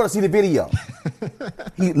 You ought to see the video.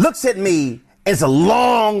 He looks at me, and it's a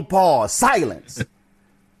long pause, silence.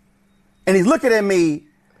 And he's looking at me,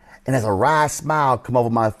 and there's a wry smile come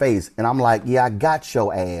over my face. And I'm like, yeah, I got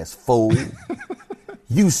your ass, fool.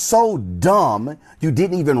 You so dumb, you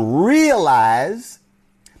didn't even realize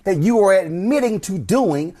that you were admitting to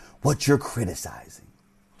doing what you're criticizing.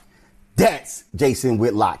 That's Jason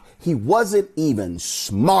Whitlock. He wasn't even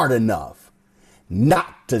smart enough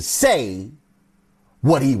not to say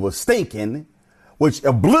what he was thinking, which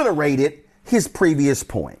obliterated his previous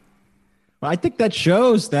point. Well, I think that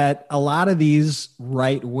shows that a lot of these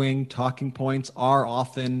right-wing talking points are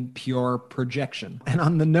often pure projection. And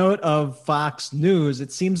on the note of Fox News,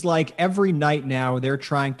 it seems like every night now they're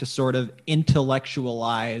trying to sort of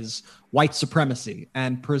intellectualize white supremacy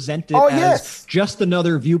and present it as just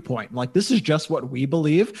another viewpoint. Like, this is just what we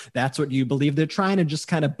believe. That's what you believe. They're trying to just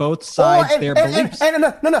kind of both sides their beliefs.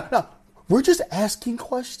 No. We're just asking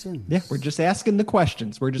questions. Yeah, we're just asking the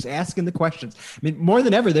questions. I mean, more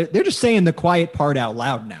than ever, they're just saying the quiet part out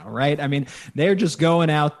loud now, right? I mean, they're just going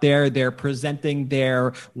out there. They're presenting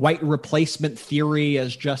their white replacement theory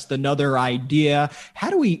as just another idea.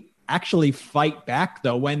 How do we actually fight back,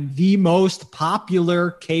 though, when the most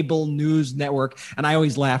popular cable news network, and I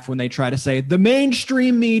always laugh when they try to say the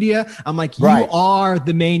mainstream media. I'm like, you are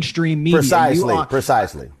the mainstream media.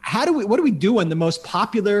 Precisely. what do we do when the most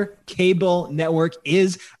popular cable network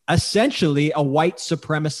is essentially a white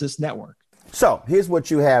supremacist network? So here's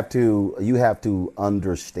what you have to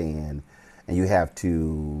understand, and you have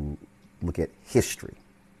to look at history.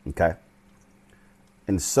 Okay.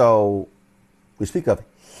 And so we speak of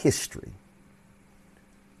history.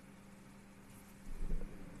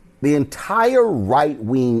 The entire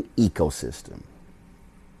right-wing ecosystem,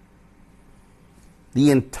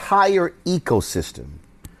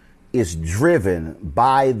 is driven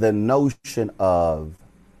by the notion of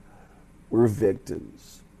we're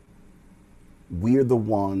victims. We're the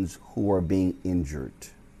ones who are being injured.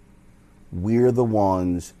 We're the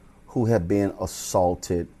ones who have been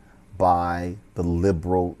assaulted by the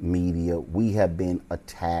liberal media. We have been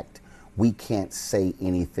attacked. We can't say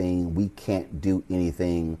anything. We can't do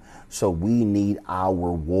anything. So we need our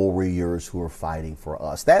warriors who are fighting for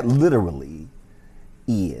us. That literally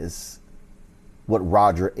is what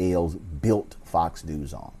Roger Ailes built Fox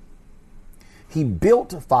News on. He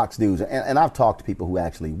built Fox News, and I've talked to people who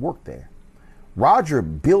actually worked there. Roger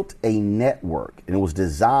built a network, and it was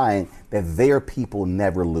designed that their people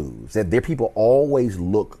never lose, that their people always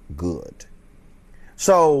look good.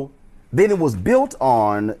 So then it was built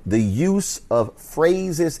on the use of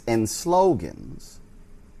phrases and slogans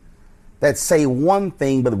that say one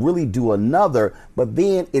thing but really do another, but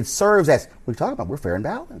then it serves as, we're talking about, we're fair and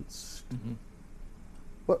balanced. Mm-hmm.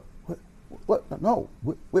 No,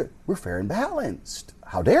 we're fair and balanced.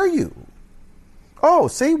 How dare you? Oh,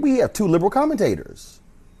 see, we have two liberal commentators.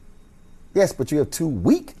 Yes, but you have two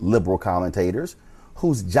weak liberal commentators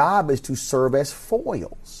whose job is to serve as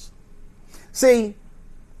foils. See,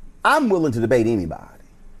 I'm willing to debate anybody.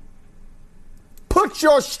 Put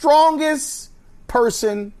your strongest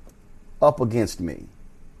person up against me,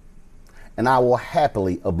 and I will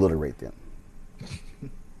happily obliterate them.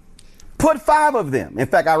 Put 5 of them. In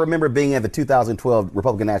fact, I remember being at the 2012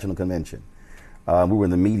 Republican National Convention. We were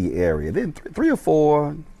in the media area. Then 3 or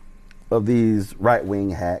 4 of these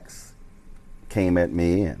right-wing hacks came at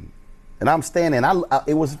me, and I'm standing.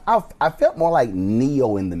 I felt more like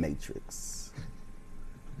Neo in the Matrix.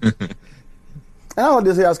 And I was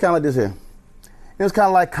this here. I was kind of like this here. It was kind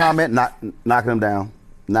of like comment, knocking them down,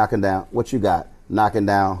 knocking down. What you got? Knocking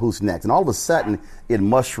down. Who's next? And all of a sudden, it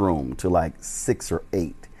mushroomed to like 6 or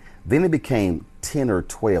 8. Then it became 10 or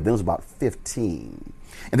 12. Then it was about 15.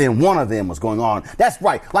 And then one of them was going on. That's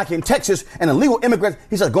right. Like in Texas, an illegal immigrant,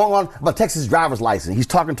 he started going on about Texas driver's license. He's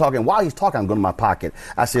talking. While he's talking, I'm going to my pocket.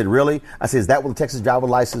 I said, really? I said, is that what the Texas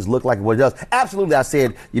driver's license look like? What it does? Absolutely. I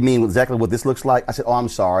said, you mean exactly what this looks like? I said, oh, I'm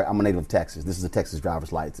sorry. I'm a native of Texas. This is a Texas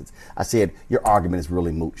driver's license. I said, your argument is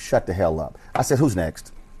really moot. Shut the hell up. I said, who's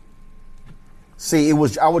next? See,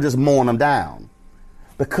 I would just mourn them down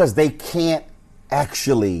because they can't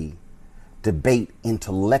actually debate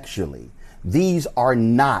intellectually. These are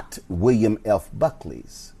not William F.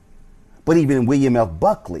 Buckley's. But even William F.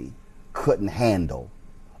 Buckley couldn't handle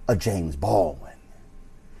a James Baldwin.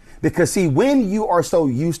 Because see, when you are so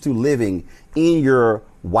used to living in your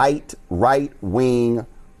white right-wing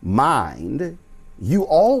mind, you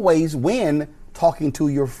always win talking to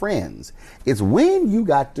your friends. It's when you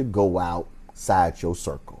got to go outside your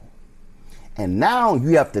circle. And now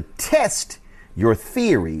you have to test your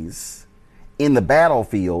theories in the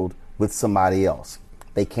battlefield with somebody else.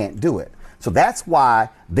 They can't do it. So that's why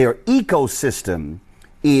their ecosystem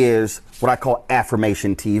is what I call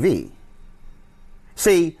affirmation TV.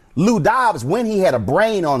 See, Lou Dobbs, when he had a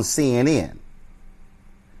brain on CNN,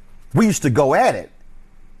 we used to go at it.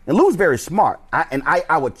 And Lou's very smart.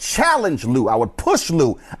 I would challenge Lou. I would push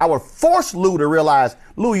Lou. I would force Lou to realize,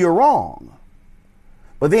 Lou, you're wrong.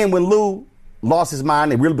 But then when Lou lost his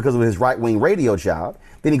mind, and really because of his right-wing radio job,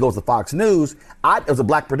 then he goes to Fox News. There was a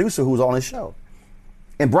black producer who was on his show.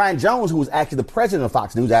 And Brian Jones, who was actually the president of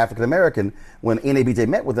Fox News, African-American, when NABJ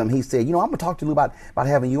met with him, he said, I'm going to talk to Lou about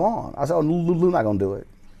having you on. I said, oh, Lou not going to do it.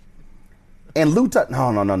 And Lou,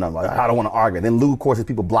 no, I don't want to argue. Then Lou, of course, his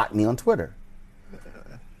people blocked me on Twitter.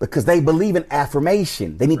 Because they believe in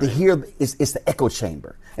affirmation. They need to hear, it's the echo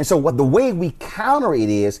chamber. And so the way we counter it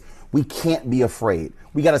is, we can't be afraid.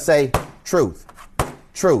 We got to say, truth.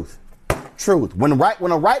 When a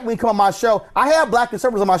right wing come on my show, I have black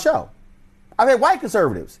conservatives on my show. I've had white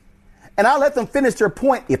conservatives. And I let them finish their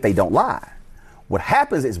point if they don't lie. What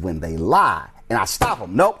happens is when they lie, and I stop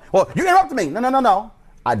them. Nope. Well, you interrupted me. No.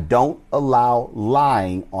 I don't allow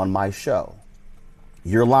lying on my show.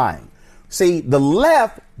 You're lying. See, the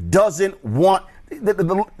left doesn't let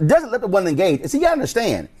the one engage. See, you gotta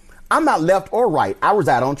understand, I'm not left or right. I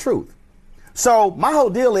reside on truth. So my whole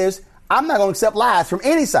deal is I'm not going to accept lies from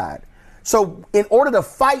any side. So in order to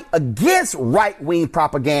fight against right-wing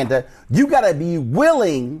propaganda, you got to be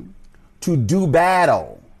willing to do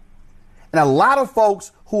battle. And a lot of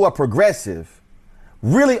folks who are progressive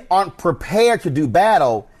really aren't prepared to do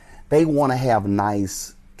battle. They want to have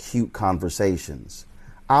nice, cute conversations.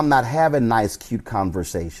 I'm not having nice, cute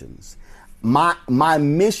conversations. My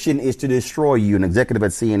mission is to destroy you. An executive at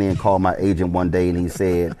CNN called my agent one day and he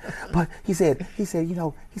said,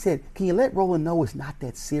 can you let Roland know it's not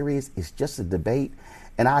that serious? It's just a debate.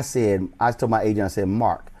 And I told my agent, I said,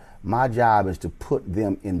 Mark, my job is to put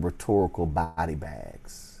them in rhetorical body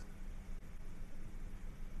bags.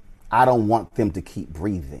 I don't want them to keep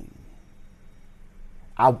breathing.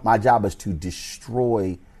 My job is to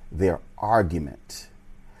destroy their argument.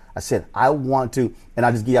 I said, I want to, and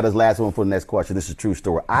I just give you this last one for the next question. This is a true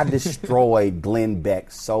story. I destroyed Glenn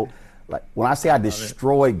Beck. So, like, when I say I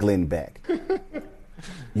destroyed Glenn Beck,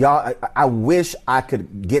 y'all, I wish I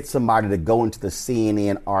could get somebody to go into the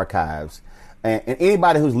CNN archives. And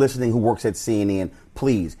anybody who's listening who works at CNN,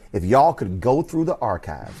 please, if y'all could go through the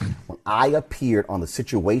archives when I appeared on the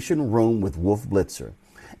Situation Room with Wolf Blitzer.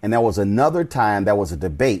 And there was another time there was a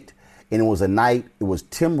debate. And it was a night, it was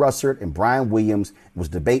Tim Russert and Brian Williams. It was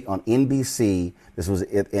debate on NBC. This was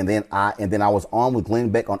it, and then I was on with Glenn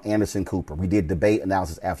Beck on Anderson Cooper. We did debate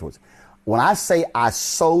analysis afterwards. When I say I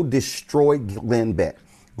so destroyed Glenn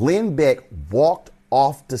Beck walked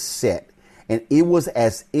off the set, and it was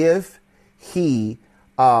as if he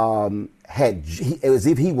was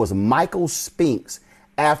Michael Spinks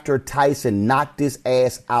after Tyson knocked his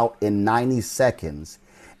ass out in 90 seconds,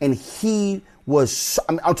 and he was,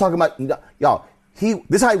 I'm talking about, y'all, this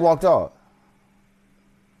is how he walked off.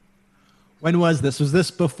 When was this? Was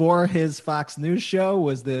this before his Fox News show?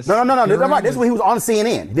 Was this? No. This was when he was on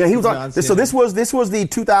CNN. Yeah, he was on. So this was the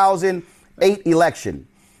 2008 election.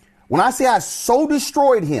 When I say I so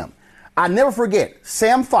destroyed him, I never forget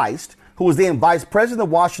Sam Feist, who was then vice president of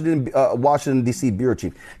Washington D.C. bureau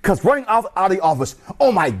chief, because running out of the office,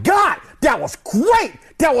 oh my God, that was great.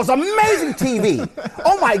 That was amazing TV.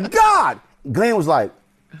 Oh my God. Glenn was like,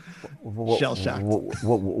 shell shocked.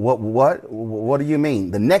 What do you mean?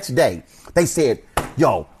 The next day, they said,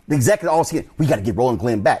 yo, the executive all said, we got to get Roland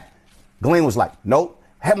Glenn back. Glenn was like, nope.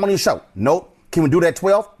 Have him on your show. Nope. Can we do that at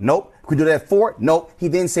 12? Nope. Can we do that at 4? Nope. He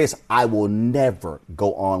then says, I will never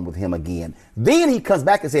go on with him again. Then he comes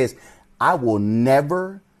back and says, I will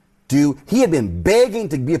never do. He had been begging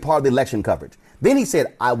to be a part of the election coverage. Then he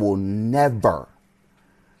said, I will never,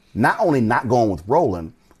 not only not go on with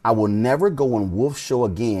Roland, I will never go on Wolf's show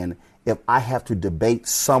again. If I have to debate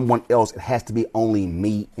someone else, it has to be only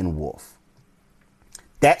me and Wolf.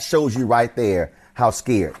 That shows you right there how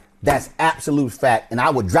scared. That's absolute fact. And I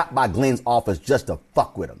would drop by Glenn's office just to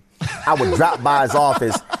fuck with him. I would drop by his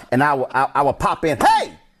office and I would pop in.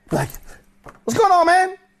 Hey, like, what's going on,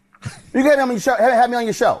 man? You got me on your show? Have me on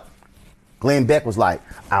your show. Glenn Beck was like,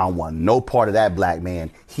 I don't want no part of that black man.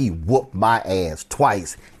 He whooped my ass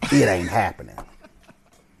twice. It ain't happening.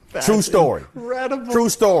 True story. Incredible. True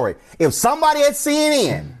story. If somebody at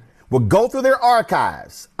CNN would go through their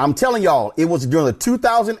archives, I'm telling y'all, it was during the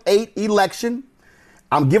 2008 election.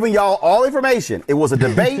 I'm giving y'all all information. It was a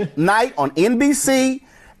debate night on NBC.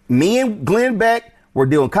 Me and Glenn Beck were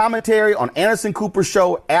doing commentary on Anderson Cooper's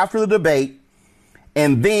show after the debate.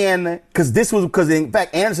 And then, because in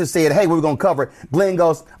fact, Anderson said, hey, we're going to cover it. Glenn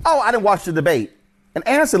goes, oh, I didn't watch the debate. And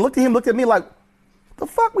Anderson looked at me like, the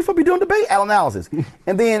fuck we supposed to be doing debate analysis?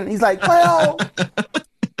 And then he's like, well,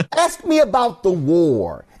 ask me about the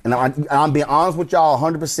war. And I'm being honest with y'all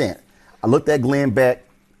 100%. I looked at Glenn Beck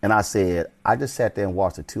and I said, I just sat there and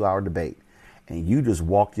watched a 2-hour debate. And you just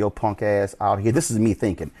walked your punk ass out here. This is me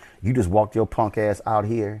thinking. You just walked your punk ass out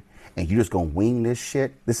here and you just gonna wing this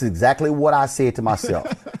shit. This is exactly what I said to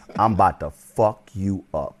myself. I'm about to fuck you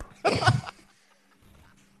up.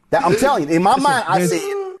 I'm telling you, in my mind, I said,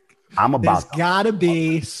 I'm about. There's gotta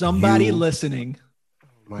be somebody listening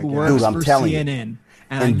who works Dude, I'm for telling CNN, you.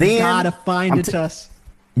 and you gotta find it to us.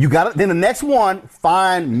 You got it. Then the next one,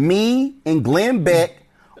 find me and Glenn Beck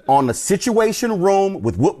on the Situation Room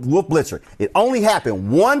with Wolf Blitzer. It only happened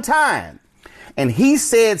one time, and he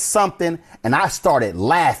said something, and I started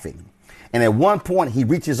laughing. And at one point, he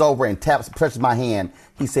reaches over and touches my hand.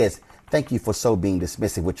 He says, "Thank you for so being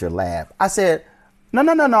dismissive with your laugh." I said,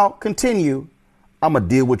 "No. Continue. I'm going to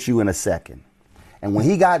deal with you in a second." And when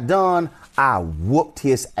he got done, I whooped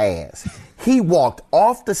his ass. He walked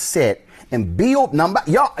off the set and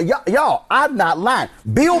y'all, I'm not lying.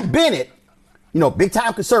 Bill Bennett, big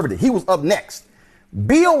time conservative, he was up next.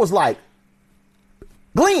 Bill was like,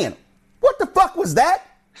 Glenn, what the fuck was that?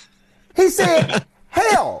 He said,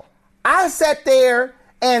 hell, I sat there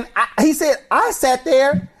And he said, I sat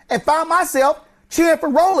there and found myself cheering for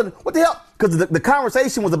Roland. What the hell? Because the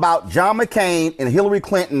conversation was about John McCain and Hillary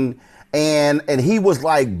Clinton, and he was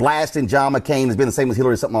like blasting John McCain has been the same as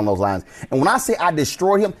Hillary, something along those lines. And when I say I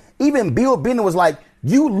destroyed him, even Bill Bender was like,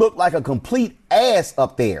 you look like a complete ass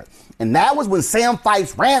up there. And that was when Sam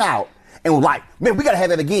Fife ran out and was like, man, we got to have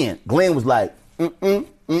that again. Glenn was like,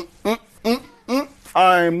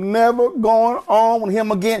 I'm never going on with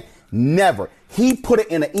him again. Never. He put it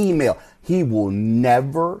in an email. He will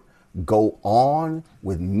never go on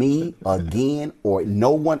with me again or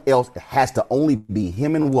no one else. It has to only be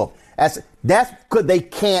him and Wolf. That's because they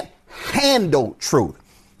can't handle truth.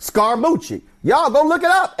 Scaramucci. Y'all go look it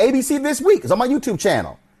up. ABC This Week. It's on my YouTube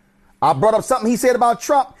channel. I brought up something he said about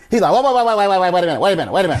Trump. He's like, wait a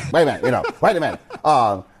minute.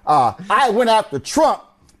 I went after Trump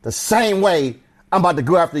the same way I'm about to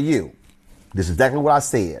go after you. This is exactly what I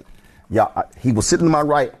said. He was sitting to my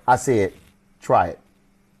right. I said, try it.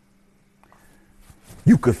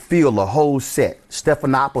 You could feel the whole set.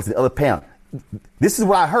 Stephanopoulos, the other panel. This is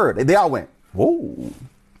what I heard. They all went, whoa.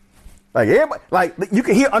 Like everybody, like you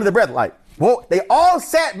can hear under the breath, like, whoa. They all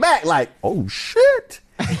sat back like, oh shit.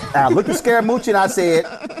 And I looked at Scaramucci and I said,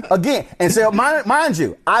 again, and so mind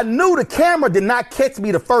you, I knew the camera did not catch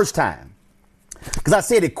me the first time. Because I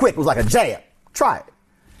said it quick. It was like a jab. Try it.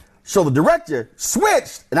 So the director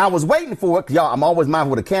switched and I was waiting for it. Cause y'all, I'm always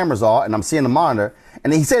mindful where the cameras are and I'm seeing the monitor.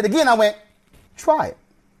 And then he said it again. I went, try it.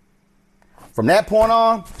 From that point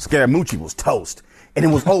on, Scaramucci was toast. And it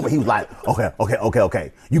was over. He was like,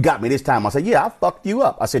 okay. You got me this time. I said, yeah, I fucked you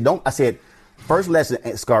up. I said, first lesson,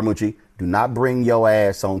 Scaramucci, do not bring your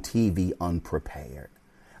ass on TV unprepared.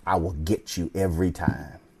 I will get you every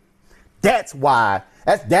time. That's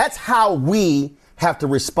how we have to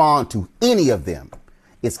respond to any of them.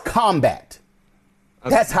 It's combat.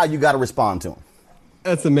 That's how you got to respond to them.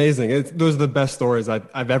 That's amazing. Those are the best stories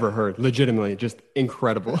I've ever heard. Legitimately, just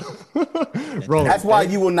incredible. Roland, that's why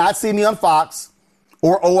you will not see me on Fox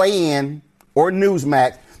or OAN or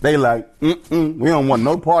Newsmax. They like, we don't want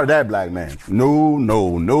no part of that black man. No.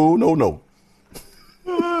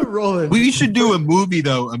 Roland. We should do a movie,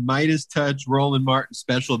 though, a Midas Touch Roland Martin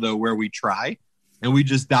special, though, where we try and we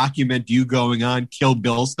just document you going on Kill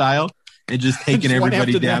Bill style and just taking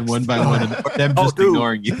everybody down one by one and them just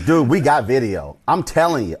ignoring you. Dude, we got video. I'm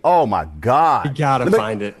telling you. Oh, my God. You got to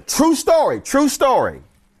find it. True story.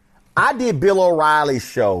 I did Bill O'Reilly's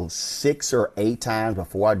show 6 or 8 times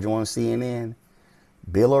before I joined CNN.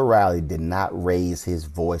 Bill O'Reilly did not raise his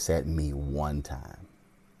voice at me one time.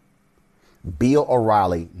 Bill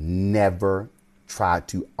O'Reilly never tried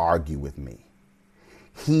to argue with me.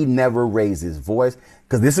 He never raised his voice.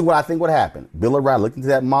 Because this is what I think would happen. Bill O'Reilly looked into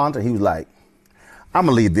that monitor. He was like, I'm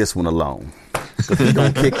going to leave this one alone.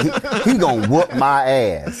 Because he going to whoop my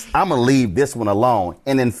ass. I'm going to leave this one alone.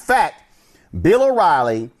 And in fact, Bill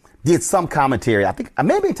O'Reilly did some commentary. I think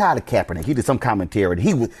maybe tired of Kaepernick. He did some commentary.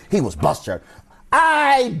 He was Buster.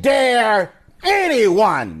 I dare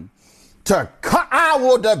anyone I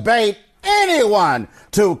will debate anyone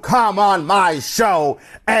to come on my show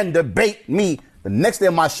and debate me. The next day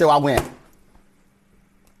on my show, I went,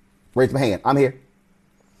 raise my hand. I'm here.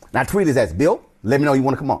 And I tweeted that, Bill, let me know you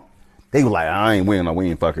want to come on. They were like, I ain't winning. We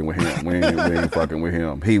ain't fucking with him. We ain't fucking with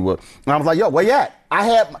him. He was. And I was like, yo, where you at? I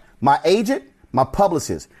had my agent, my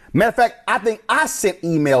publicist. Matter of fact, I think I sent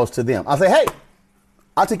emails to them. I said, hey,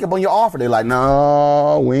 I'll take you up on your offer. They're like,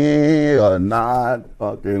 no, we are not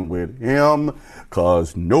fucking with him.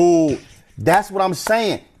 Cause no, that's what I'm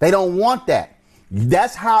saying. They don't want that.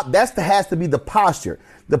 Has to be the posture.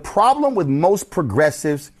 The problem with most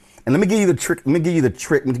progressives, and let me give you the trick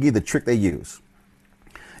they use.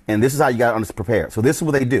 And this is how you got to prepare. So this is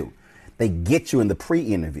what they do. They get you in the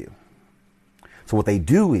pre-interview. So what they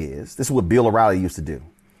do is, this is what Bill O'Reilly used to do.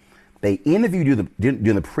 They interview you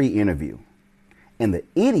during the pre-interview. And the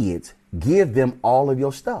idiots give them all of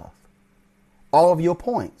your stuff, all of your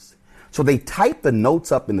points. So they type the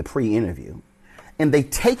notes up in the pre-interview and they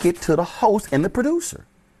take it to the host and the producer.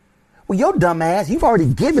 Well, your dumb ass, you've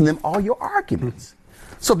already given them all your arguments.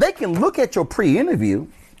 So they can look at your pre-interview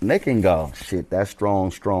and they can go, shit, that's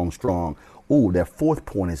strong. Ooh, that fourth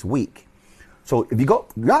point is weak. So if you go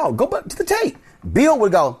back to the tape, Bill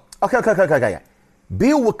would go, okay.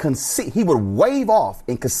 Bill would concede, he would wave off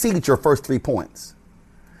and concede your first 3 points,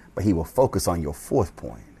 but he will focus on your fourth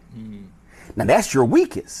point. Now that's your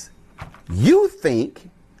weakest. You think,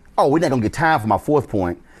 oh, we're not gonna get time for my fourth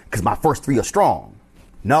point because my first 3 are strong.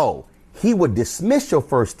 No, he would dismiss your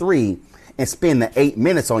first 3 and spend the 8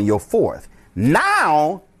 minutes on your fourth.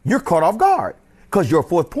 Now you're caught off guard because your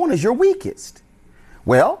fourth point is your weakest.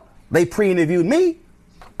 Well, they pre-interviewed me.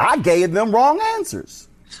 I gave them wrong answers.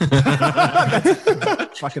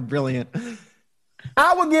 Fucking brilliant.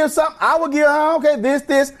 I would give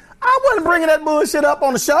this. I wasn't bringing that bullshit up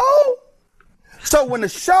on the show. So when the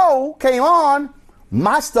show came on,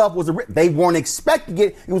 my stuff was, they weren't expecting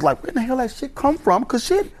it. It was like, where the hell that shit come from? Because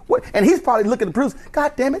shit, what? And he's probably looking at the producer.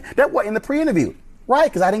 God damn it, that wasn't in the pre-interview. Right,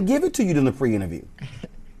 because I didn't give it to you in the pre-interview.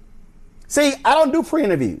 See, I don't do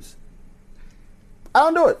pre-interviews. I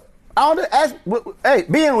don't do it. Hey,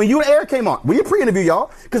 Ben, when you and Eric came on, we pre-interview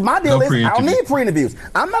y'all, because my deal is I don't need pre-interviews.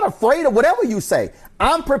 I'm not afraid of whatever you say.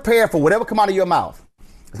 I'm prepared for whatever come out of your mouth.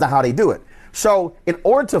 It's not how they do it. So in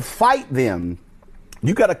order to fight them,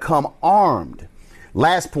 you got to come armed.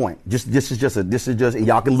 Last point. This is just, and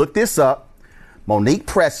y'all can look this up. Monique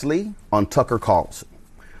Presley on Tucker Carlson.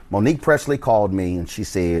 Monique Presley called me and she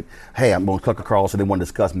said, hey, I'm on Tucker Carlson. They want to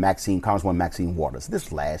discuss Congresswoman Maxine Waters. This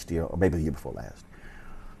was last year, or maybe the year before last.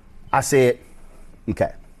 I said,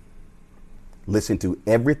 okay, listen to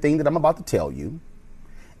everything that I'm about to tell you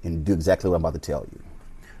and do exactly what I'm about to tell you.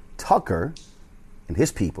 Tucker and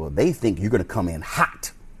his people, they think you're going to come in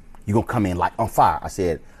hot. You're going to come in like on fire. I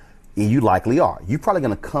said, and you likely are. You're probably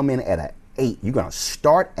going to come in at an 8. You're going to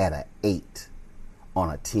start at an 8 on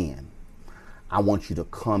a 10. I want you to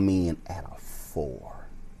come in at a 4.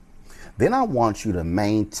 Then I want you to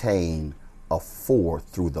maintain a 4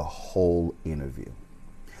 through the whole interview.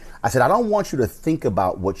 I said, I don't want you to think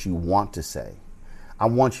about what you want to say. I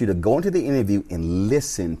want you to go into the interview and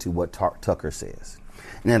listen to what Tucker says.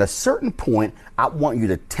 And at a certain point, I want you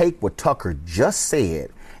to take what Tucker just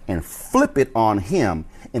said and flip it on him.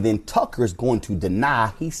 And then Tucker's going to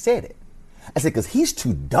deny he said it. I said, because he's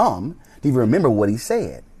too dumb to even remember what he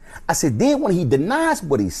said. I said, then when he denies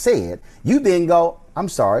what he said, you then go, I'm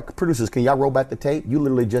sorry, producers, can y'all roll back the tape? You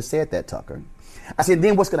literally just said that, Tucker. I said,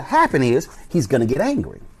 then what's going to happen is he's going to get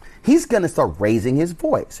angry. He's going to start raising his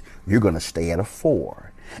voice. You're going to stay at a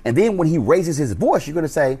 4. And then when he raises his voice, you're going to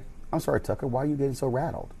say, I'm sorry, Tucker, why are you getting so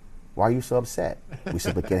rattled? Why are you so upset? We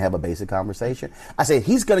simply can't have a basic conversation. I said,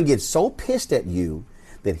 he's going to get so pissed at you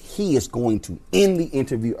that he is going to end the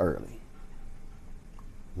interview early.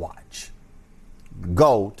 Watch.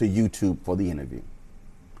 Go to YouTube for the interview.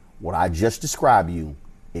 What I just described you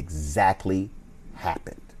exactly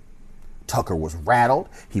happened. Tucker was rattled.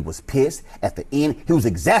 He was pissed. At the end, he was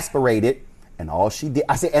exasperated. And all she did,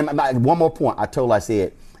 I said, and one more point. I told her, I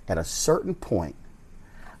said, at a certain point,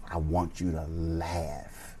 I want you to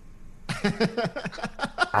laugh.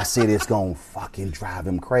 I said, it's going to fucking drive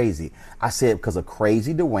him crazy. I said, because a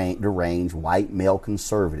crazy, deranged white male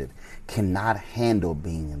conservative cannot handle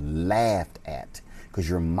being laughed at because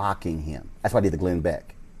you're mocking him. That's why I did the Glenn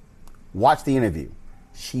Beck. Watch the interview.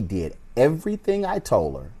 She did everything I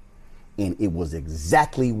told her. And it was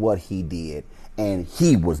exactly what he did. And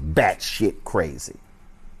he was batshit crazy.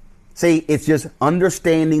 See, it's just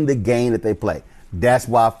understanding the game that they play. That's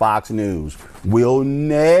why Fox News will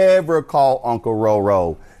never call Uncle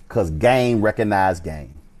Roro, because game recognized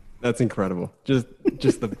game. That's incredible. Just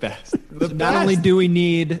the best. Not only do we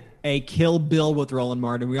need a Kill Bill with Roland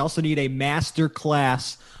Martin, we also need a master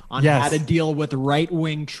class on how to deal with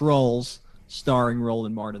right-wing trolls. Starring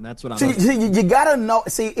Roland Martin. That's what I'm saying. You gotta know.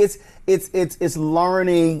 See, it's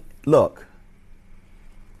learning. Look,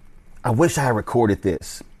 I wish I had recorded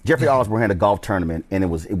this. Jeffrey Osborne had a golf tournament, and it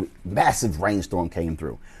was massive rainstorm came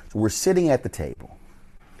through. So we're sitting at the table,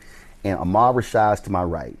 and Ahmad Rashad's to my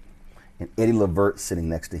right, and Eddie Levert's sitting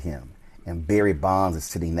next to him, and Barry Bonds is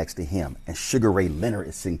sitting next to him, and Sugar Ray Leonard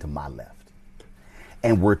is sitting to my left.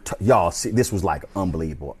 And y'all see, this was like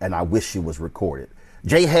unbelievable, and I wish it was recorded.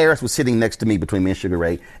 Jay Harris was sitting next to me between me and Sugar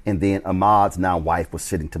Ray, and then Ahmad's now wife was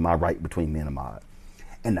sitting to my right between me and Ahmad.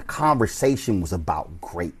 And the conversation was about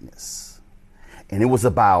greatness. And it was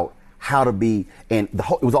about how to be, and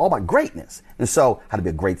it was all about greatness. And so how to be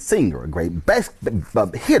a great singer, a great best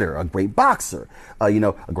hitter, a great boxer, a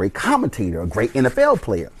great commentator, a great NFL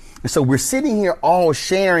player. And so we're sitting here all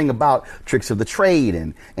sharing about tricks of the trade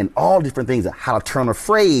and all different things, how to turn a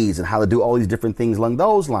phrase and how to do all these different things along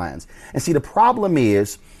those lines. And see, the problem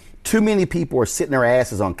is too many people are sitting their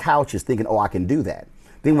asses on couches thinking, oh, I can do that.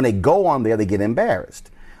 Then when they go on there, they get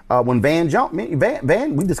embarrassed. When Van jumped,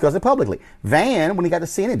 Van, we discussed it publicly. Van, when he got to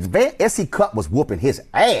CNN, S.C. Cup was whooping his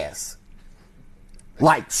ass.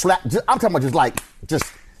 Like, slap, I'm talking about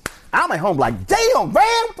I'm at home like, damn,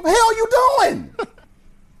 Van, what the hell are you doing?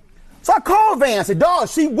 So I called Van and said, dog,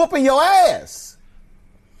 she whooping your ass.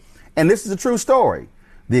 And this is a true story.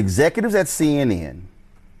 The executives at CNN,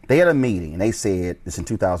 they had a meeting and they said, this in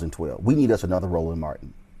 2012, we need us another Roland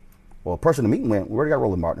Martin. Well, a person in the meeting went, we already got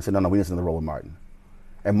Roland Martin. I said, no, we need us another Roland Martin.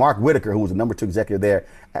 And Mark Whitaker, who was the number 2 executive there,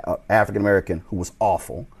 African American, who was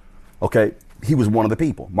awful. Okay, he was one of the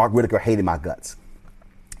people. Mark Whitaker hated my guts.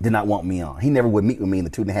 Did not want me on. He never would meet with me in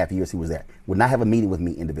the 2.5 years he was there. Would not have a meeting with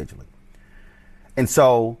me individually. And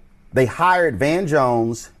so they hired Van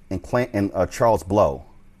Jones and Charles Blow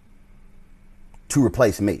to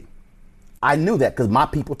replace me. I knew that because my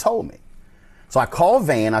people told me. So I called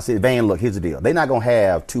Van. I said, Van, look, here's the deal. They're not going to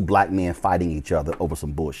have 2 black men fighting each other over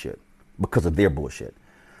some bullshit because of their bullshit.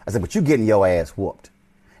 I said, but you getting your ass whooped.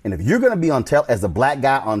 And if you're going to be on as a black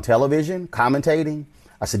guy on television commentating,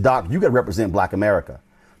 I said, Doc, you got to represent Black America.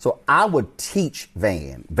 So I would teach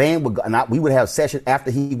Van. Van would, we would have sessions after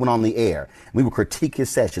he went on the air. We would critique his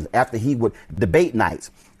sessions after he would debate nights,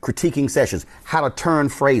 critiquing sessions, how to turn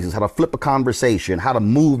phrases, how to flip a conversation, how to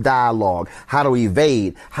move dialogue, how to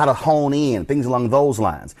evade, how to hone in, things along those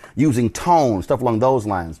lines, using tone, stuff along those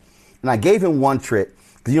lines. And I gave him one trick.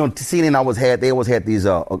 Because, you know, CNN they always had these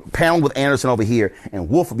panel with Anderson over here, and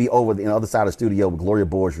Wolf would be over the other side of the studio with Gloria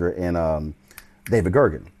Borger and David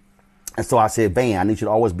Gergen. And so I said, Van, I need you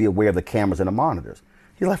to always be aware of the cameras and the monitors.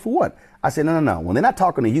 He's like, for what? I said, no. When they're not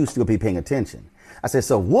talking to you, still be paying attention. I said,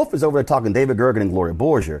 so Wolf is over there talking to David Gergen and Gloria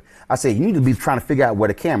Borger. I said, you need to be trying to figure out where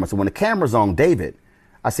the camera. So when the camera's on David,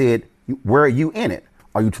 I said, where are you in it?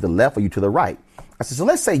 Are you to the left or are you to the right? I said, so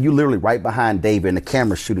let's say you're literally right behind David and the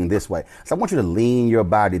camera's shooting this way. So I want you to lean your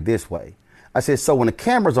body this way. I said, so when the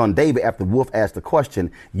camera's on David after Wolf asked the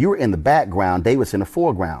question, you're in the background, David's in the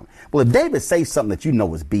foreground. Well, if David says something that you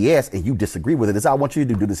know is BS and you disagree with it, this is how I want you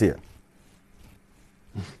to do this here.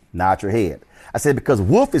 Nod your head. I said, because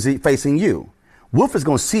Wolf is facing you. Wolf is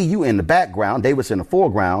going to see you in the background. David's in the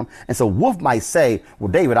foreground. And so Wolf might say,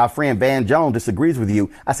 well, David, our friend Van Jones disagrees with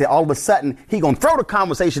you. I said, all of a sudden, he going to throw the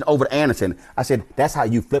conversation over to Anderson. I said, that's how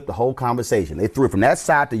you flip the whole conversation. They threw it from that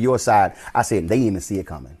side to your side. I said, they didn't even see it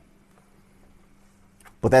coming.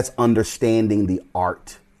 But that's understanding the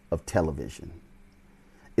art of television.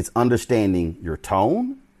 It's understanding your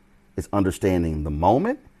tone. It's understanding the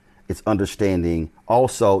moment. It's understanding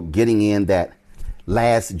also getting in that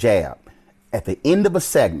last jab. At the end of a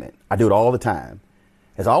segment, I do it all the time.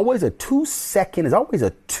 There's always a 2-second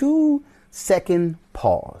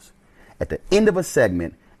pause at the end of a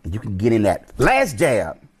segment, and you can get in that last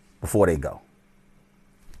jab before they go.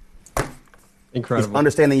 Incredible. It's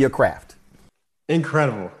understanding your craft.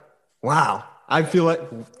 Incredible. Wow. I feel like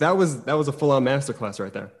that was a full-on masterclass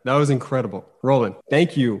right there. That was incredible. Roland,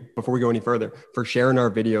 thank you, before we go any further, for sharing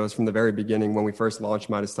our videos from the very beginning when we first launched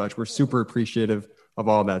Midas Touch. We're super appreciative of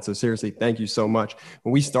all that. So seriously, thank you so much.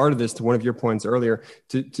 When we started this, to one of your points earlier,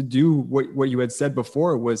 to do what you had said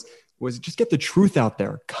before was just get the truth out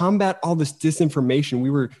there, combat all this disinformation. We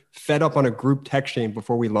were fed up on a group text chain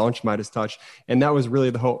before we launched Midas Touch. And that was really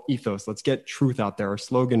the whole ethos. Let's get truth out there. Our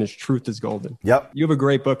slogan is truth is golden. Yep. You have a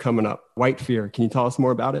great book coming up, White Fear. Can you tell us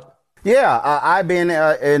more about it? Yeah, I've been,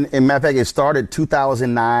 in matter of fact, it started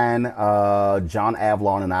 2009. John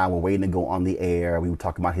Avlon and I were waiting to go on the air. We were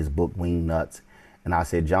talking about his book, Wing Nuts. And I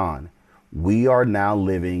said, John, we are now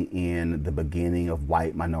living in the beginning of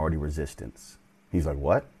white minority resistance. He's like,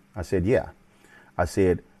 what? I said, yeah. I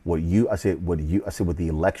said, with the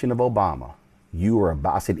election of Obama,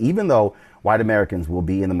 I said, even though white Americans will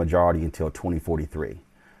be in the majority until 2043,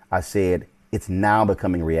 I said, it's now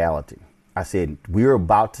becoming reality. I said, we're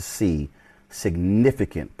about to see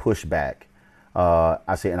significant pushback.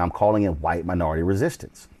 I said, and I'm calling it white minority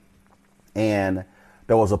resistance. And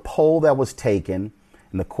there was a poll that was taken,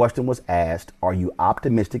 and the question was asked, are you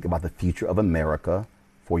optimistic about the future of America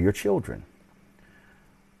for your children?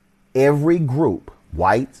 Every group,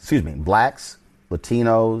 blacks,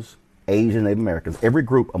 Latinos, Asian, Native Americans, every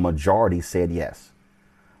group, a majority said yes.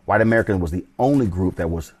 White Americans was the only group that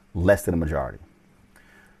was less than a majority.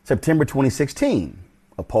 September 2016,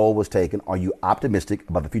 a poll was taken, are you optimistic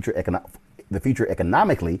about the future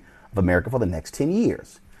economically of America for the next 10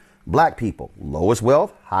 years? Black people, lowest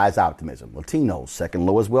wealth, highest optimism. Latinos, second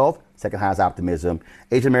lowest wealth, second highest optimism.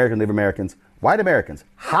 Asian Americans, Native Americans, white Americans,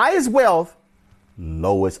 highest wealth,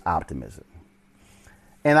 lowest optimism.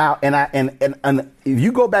 And if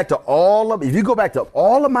you go back to all of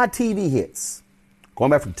my TV hits,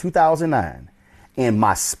 going back from 2009, and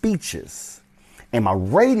my speeches and my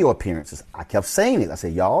radio appearances, I kept saying it. I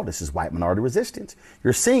said, y'all, this is white minority resistance.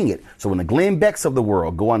 You're seeing it. So when the Glenn Becks of the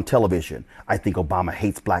world go on television, I think Obama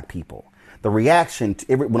hates black people. The reaction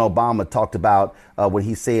to when Obama talked about when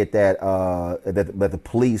he said that the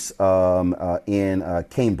police in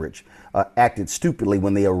Cambridge acted stupidly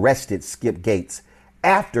when they arrested Skip Gates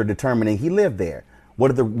after determining he lived there.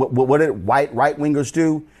 What did white right-wingers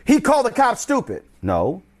do? He called the cops stupid.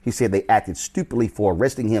 No, he said they acted stupidly for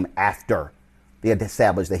arresting him after they had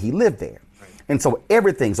established that he lived there. And so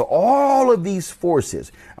so all of these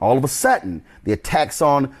forces, all of a sudden, the attacks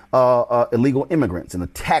on illegal immigrants and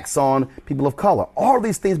attacks on people of color, all of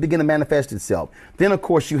these things begin to manifest itself. Then, of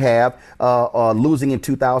course, you have losing in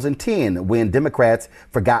 2010 when Democrats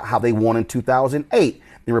forgot how they won in 2008.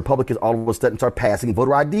 The Republicans all of a sudden start passing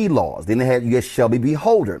voter ID laws. Then you had Shelby v.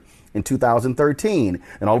 Holder in 2013.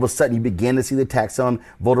 And all of a sudden you begin to see the attacks on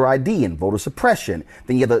voter ID and voter suppression.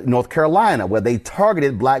 Then you have North Carolina where they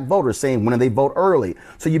targeted black voters saying when they vote early.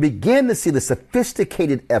 So you begin to see the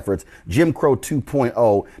sophisticated efforts, Jim Crow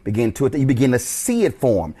 2.0 you begin to see it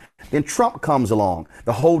form. Then Trump comes along,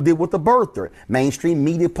 the whole deal with the birther. Mainstream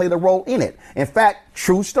media played a role in it. In fact,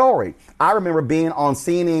 true story. I remember being on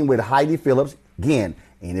CNN with Heidi Phillips. Again,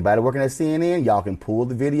 anybody working at CNN, y'all can pull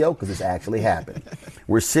the video because this actually happened.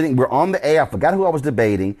 We're on the air. I forgot who I was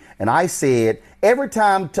debating. And I said, every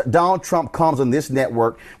time Donald Trump comes on this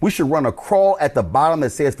network, we should run a crawl at the bottom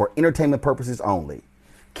that says for entertainment purposes only.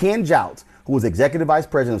 Ken Jouts, who was executive vice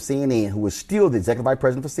president of CNN, who is still the executive vice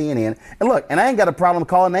president for CNN. And look, and I ain't got a problem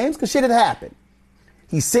calling names because shit had happened.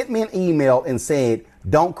 He sent me an email and said,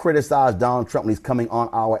 don't criticize Donald Trump when he's coming on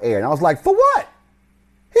our air. And I was like, for what?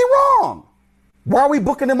 He wrong. Why are we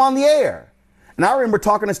booking him on the air? And I remember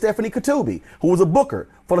talking to Stephanie Katubi, who was a booker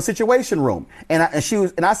for the Situation Room. And I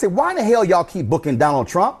said, why in the hell y'all keep booking Donald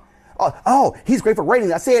Trump? Oh, he's great for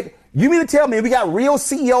ratings. I said, you mean to tell me we got real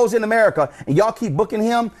CEOs in America and y'all keep booking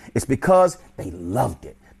him? It's because they loved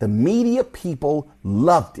it. The media people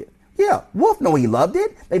loved it. Yeah, Wolf know he loved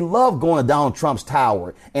it. They loved going to Donald Trump's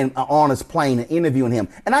tower and on his plane and interviewing him.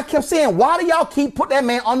 And I kept saying, why do y'all keep putting that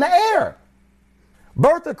man on the air?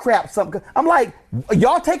 Birther crap, something. I'm like,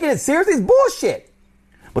 y'all taking it seriously? It's bullshit.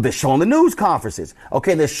 But they're showing the news conferences.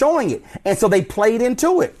 Okay, they're showing it. And so they played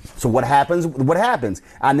into it. So what happens?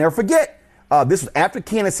 I never forget. This was after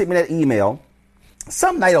Ken had sent me that email.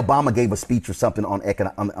 Some night Obama gave a speech or something on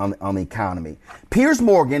the economy. Piers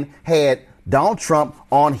Morgan had Donald Trump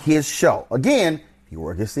on his show. Again, if you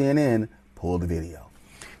work at CNN, pull the video.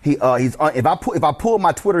 He's on, if I pull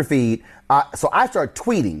my Twitter feed, so I start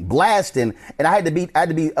tweeting, blasting, and I had to be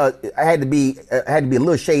a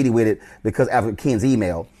little shady with it because after Ken's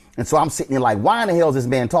email, and so I'm sitting there like, why in the hell is this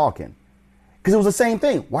man talking? Because it was the same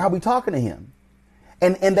thing. Why are we talking to him?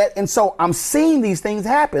 And so I'm seeing these things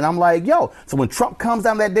happen. I'm like, yo. So when Trump comes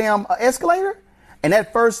down that damn escalator, and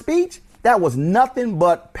that first speech, that was nothing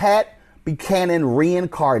but Pat Buchanan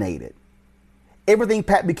reincarnated. Everything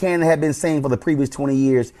Pat Buchanan had been saying for the previous 20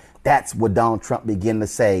 years, that's what Donald Trump began to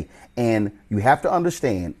say. And you have to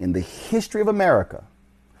understand, in the history of America,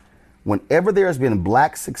 whenever there has been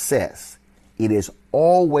black success, it has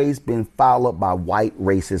always been followed by white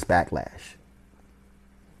racist backlash.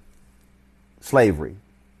 Slavery,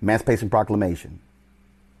 Emancipation Proclamation,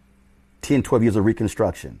 10, 12 years of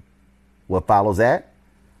Reconstruction. What follows that?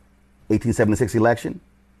 1876 election,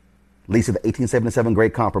 leads to the 1877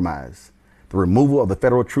 Great Compromise. The removal of the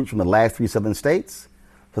federal troops from the last 3 southern states.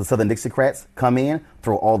 So the Southern Dixiecrats come in,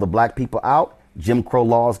 throw all the black people out. Jim Crow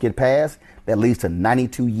laws get passed. That leads to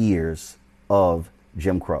 92 years of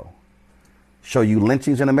Jim Crow. Show you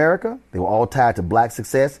lynchings in America. They were all tied to black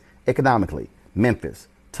success economically. Memphis,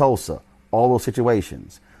 Tulsa, all those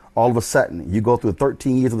situations. All of a sudden, you go through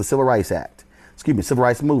 13 years of the Civil Rights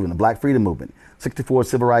Movement, the Black Freedom Movement. 64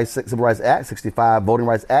 Civil Rights Act, 65 Voting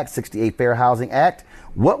Rights Act, 68 Fair Housing Act.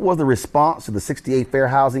 What was the response to the 68 Fair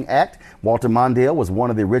Housing Act? Walter Mondale was one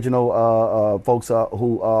of the original folks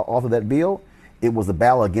who authored that bill. It was a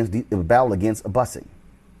battle against busing.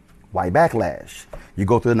 White backlash. You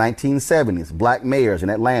go through the 1970s, black mayors in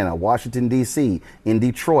Atlanta, Washington, D.C., in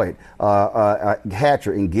Detroit,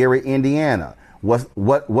 Hatcher in Gary, Indiana.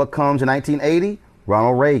 What comes in 1980?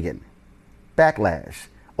 Ronald Reagan. Backlash.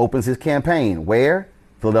 Opens his campaign. Where?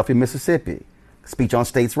 Philadelphia, Mississippi. Speech on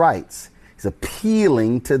states' rights. He's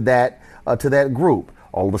appealing to that group.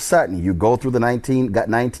 All of a sudden, you go through the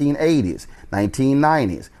 1980s,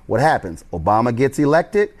 1990s. What happens? Obama gets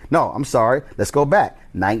elected. No, I'm sorry. Let's go back.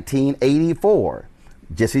 1984.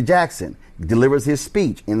 Jesse Jackson delivers his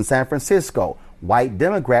speech in San Francisco. White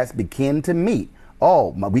Democrats begin to meet. Oh,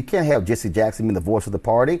 we can't have Jesse Jackson being the voice of the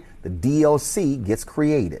party. The DLC gets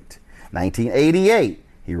created. 1988.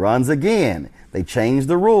 He runs again. They change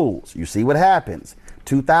the rules. You see what happens.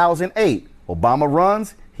 2008, Obama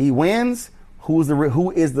runs. He wins. Who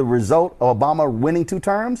is the result of Obama winning 2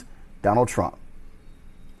 terms? Donald Trump.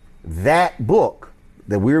 That book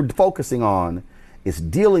that we're focusing on It's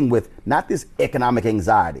dealing with not this economic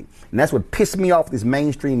anxiety. And that's what pissed me off, these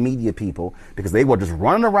mainstream media people, because they were just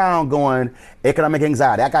running around going, economic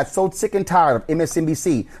anxiety. I got so sick and tired of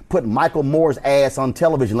MSNBC putting Michael Moore's ass on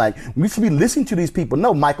television. Like, we should be listening to these people.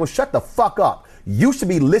 No, Michael, shut the fuck up. You should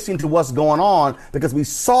be listening to what's going on because we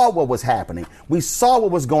saw what was happening. We saw what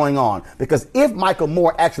was going on. Because if Michael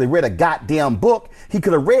Moore actually read a goddamn book, he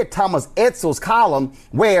could have read Thomas Edsel's column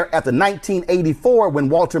where after 1984, when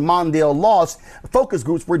Walter Mondale lost, focus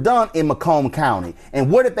groups were done in Macomb County. And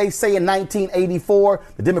what did they say in 1984?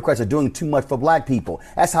 The Democrats are doing too much for black people.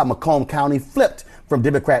 That's how Macomb County flipped from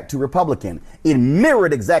Democrat to Republican. It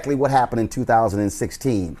mirrored exactly what happened in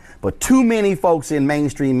 2016. But too many folks in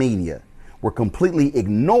mainstream media were completely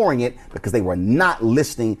ignoring it because they were not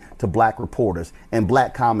listening to black reporters and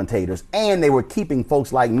black commentators, and they were keeping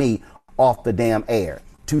folks like me off the damn air.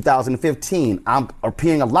 2015, I'm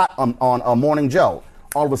appearing a lot on Morning Joe.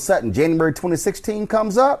 All of a sudden, January 2016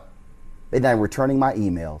 comes up, they're not even returning my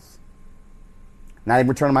emails. Not even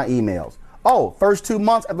returning my emails. Oh, first 2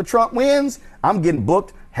 months after Trump wins, I'm getting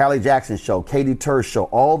booked. Hallie Jackson show, Katie Tur's show,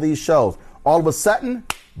 all these shows. All of a sudden,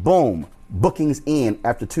 boom, bookings in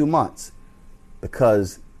after 2 months.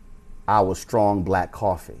 Because I was strong black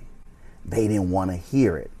coffee. They didn't want to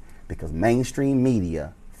hear it because mainstream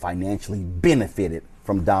media financially benefited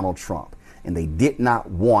from Donald Trump, and they did not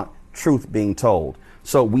want truth being told.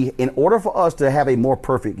 So in order for us to have a more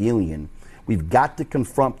perfect union, we've got to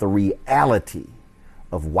confront the reality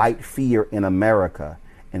of white fear in America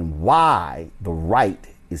and why the right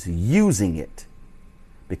is using it,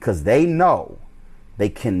 because they know they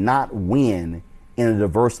cannot win in a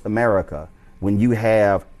diverse America when you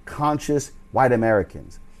have conscious white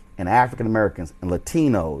Americans and African Americans and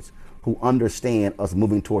Latinos who understand us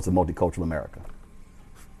moving towards a multicultural America.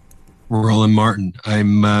 Roland Martin,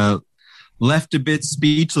 I'm left a bit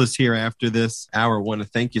speechless here after this hour. I want to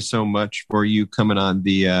thank you so much for you coming on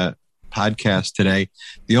the podcast today.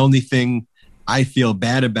 The only thing I feel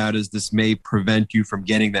bad about is this may prevent you from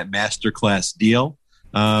getting that masterclass deal.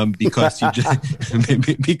 Because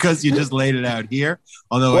you just laid it out here.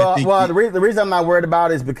 Although the reason I'm not worried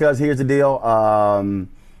about it is because here's the deal.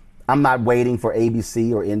 I'm not waiting for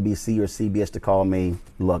ABC or NBC or CBS to call me.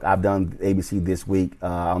 Look, I've done ABC this week.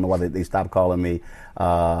 I don't know why they stopped calling me.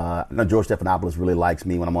 I know George Stephanopoulos really likes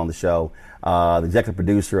me when I'm on the show. The executive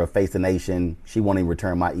producer of Face the Nation, she won't even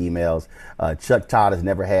return my emails. Chuck Todd has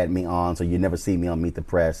never had me on, so you never see me on Meet the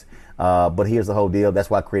Press. But here's the whole deal. That's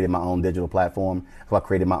why I created my own digital platform. That's why I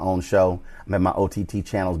created my own show. I'm at my OTT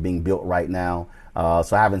channels being built right now.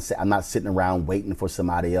 So I'm not sitting around waiting for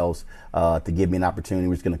somebody else to give me an opportunity.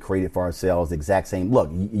 We're just going to create it for ourselves. The exact same. Look,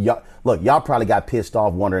 y'all probably got pissed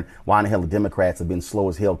off wondering why in the hell the Democrats have been slow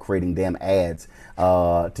as hell creating damn ads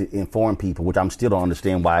to inform people, which I'm still don't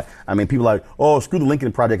understand why. I mean, people are like, oh, screw the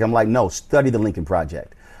Lincoln Project. I'm like, no, study the Lincoln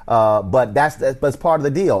Project. But that's part of the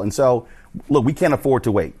deal. And so, look, we can't afford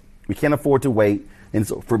to wait. We can't afford to wait. And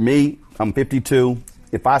so for me, I'm 52.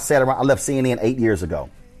 If I sat around, I left CNN 8 years ago.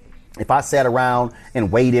 If I sat around and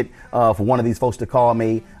waited for one of these folks to call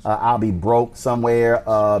me, I'll be broke somewhere,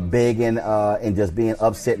 begging and just being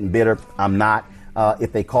upset and bitter. I'm not.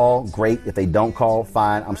 If they call, great. If they don't call,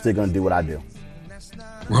 fine. I'm still going to do what I do.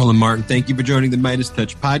 Roland Martin, thank you for joining the Midas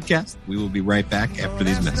Touch podcast. We will be right back after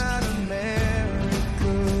these messages.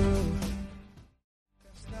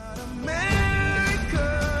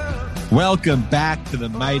 Welcome back to the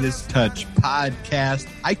Midas Touch podcast.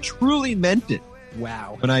 I truly meant it.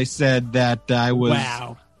 Wow. When I said that I was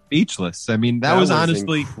speechless. I mean, that was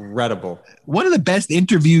honestly incredible. One of the best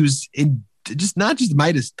interviews in just not just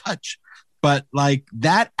Midas Touch, but like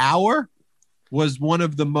that hour was one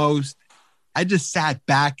of the most. I just sat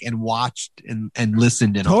back and watched and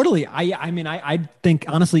listened. Totally. I mean, I think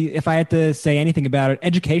honestly, if I had to say anything about it,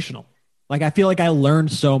 educational. Like, I feel like I learned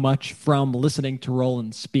so much from listening to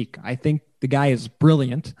Roland speak. I think the guy is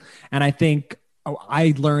brilliant. And I think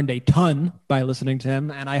I learned a ton by listening to him.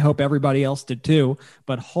 And I hope everybody else did too.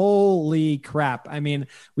 But holy crap. I mean,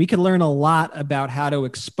 we could learn a lot about how to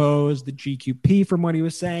expose the GQP from what he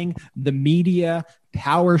was saying, the media,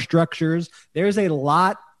 power structures. There's a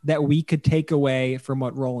lot that we could take away from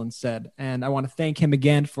what Roland said. And I want to thank him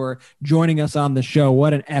again for joining us on the show.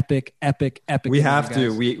 What an epic. We have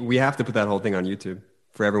to put that whole thing on YouTube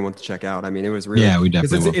for everyone to check out. I mean, it was really, we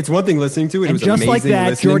definitely will. It's one thing listening to it. It was just amazing like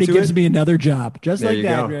that, Jordy gives me another job. Just there like you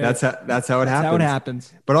that. Go. That's how it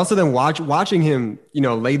happens. But also then watching him,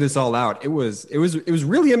 lay this all out. It was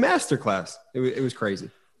really a masterclass. It was crazy.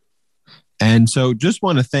 And so just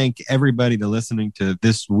want to thank everybody for listening to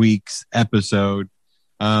this week's episode.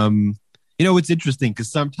 It's interesting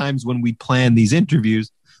because sometimes when we plan these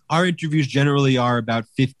interviews, our interviews generally are about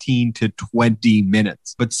 15 to 20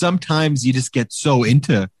 minutes, but sometimes you just get so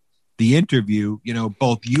into the interview,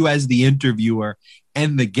 both you as the interviewer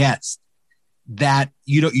and the guest, that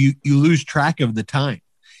you lose track of the time.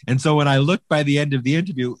 And so when I looked by the end of the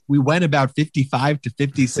interview, we went about 55 to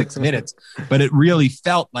 56 minutes, but it really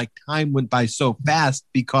felt like time went by so fast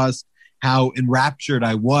because how enraptured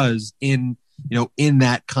I was in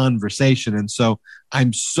that conversation. And so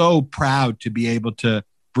I'm so proud to be able to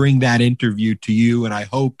bring that interview to you. And I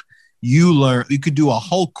hope you could do a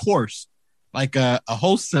whole course, like a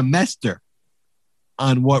whole semester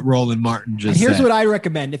on what Roland Martin just said. And here's what I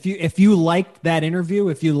recommend. If you like that interview,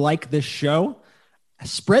 if you like this show,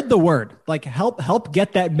 spread the word, like help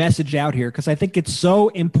get that message out here. Cause I think it's so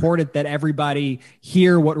important that everybody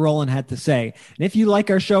hear what Roland had to say. And if you like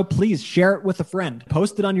our show, please share it with a friend,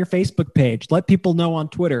 post it on your Facebook page, let people know on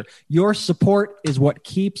Twitter. Your support is what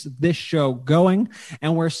keeps this show going.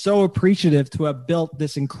 And we're so appreciative to have built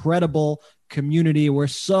this incredible community. We're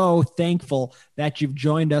so thankful that you've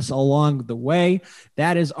joined us along the way.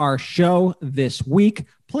 That is our show this week.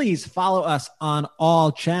 Please follow us on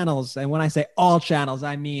all channels. And when I say all channels,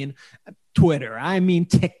 I mean Twitter, I mean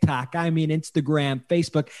TikTok, I mean Instagram,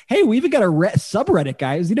 Facebook. Hey, we even got a subreddit,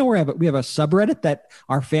 guys. We have a subreddit that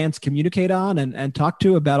our fans communicate on and talk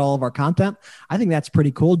to about all of our content. I think that's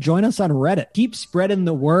pretty cool. Join us on Reddit. Keep spreading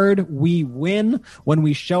the word. We win when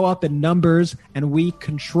we show up in numbers and we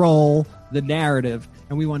control the narrative.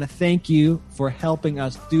 And we want to thank you for helping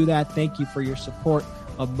us do that. Thank you for your support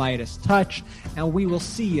of Midas Touch. And we will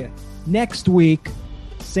see you next week,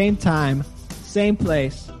 same time, same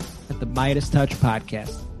place, at the Midas Touch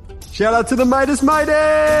podcast. Shout out to the Midas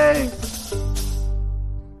Mighty!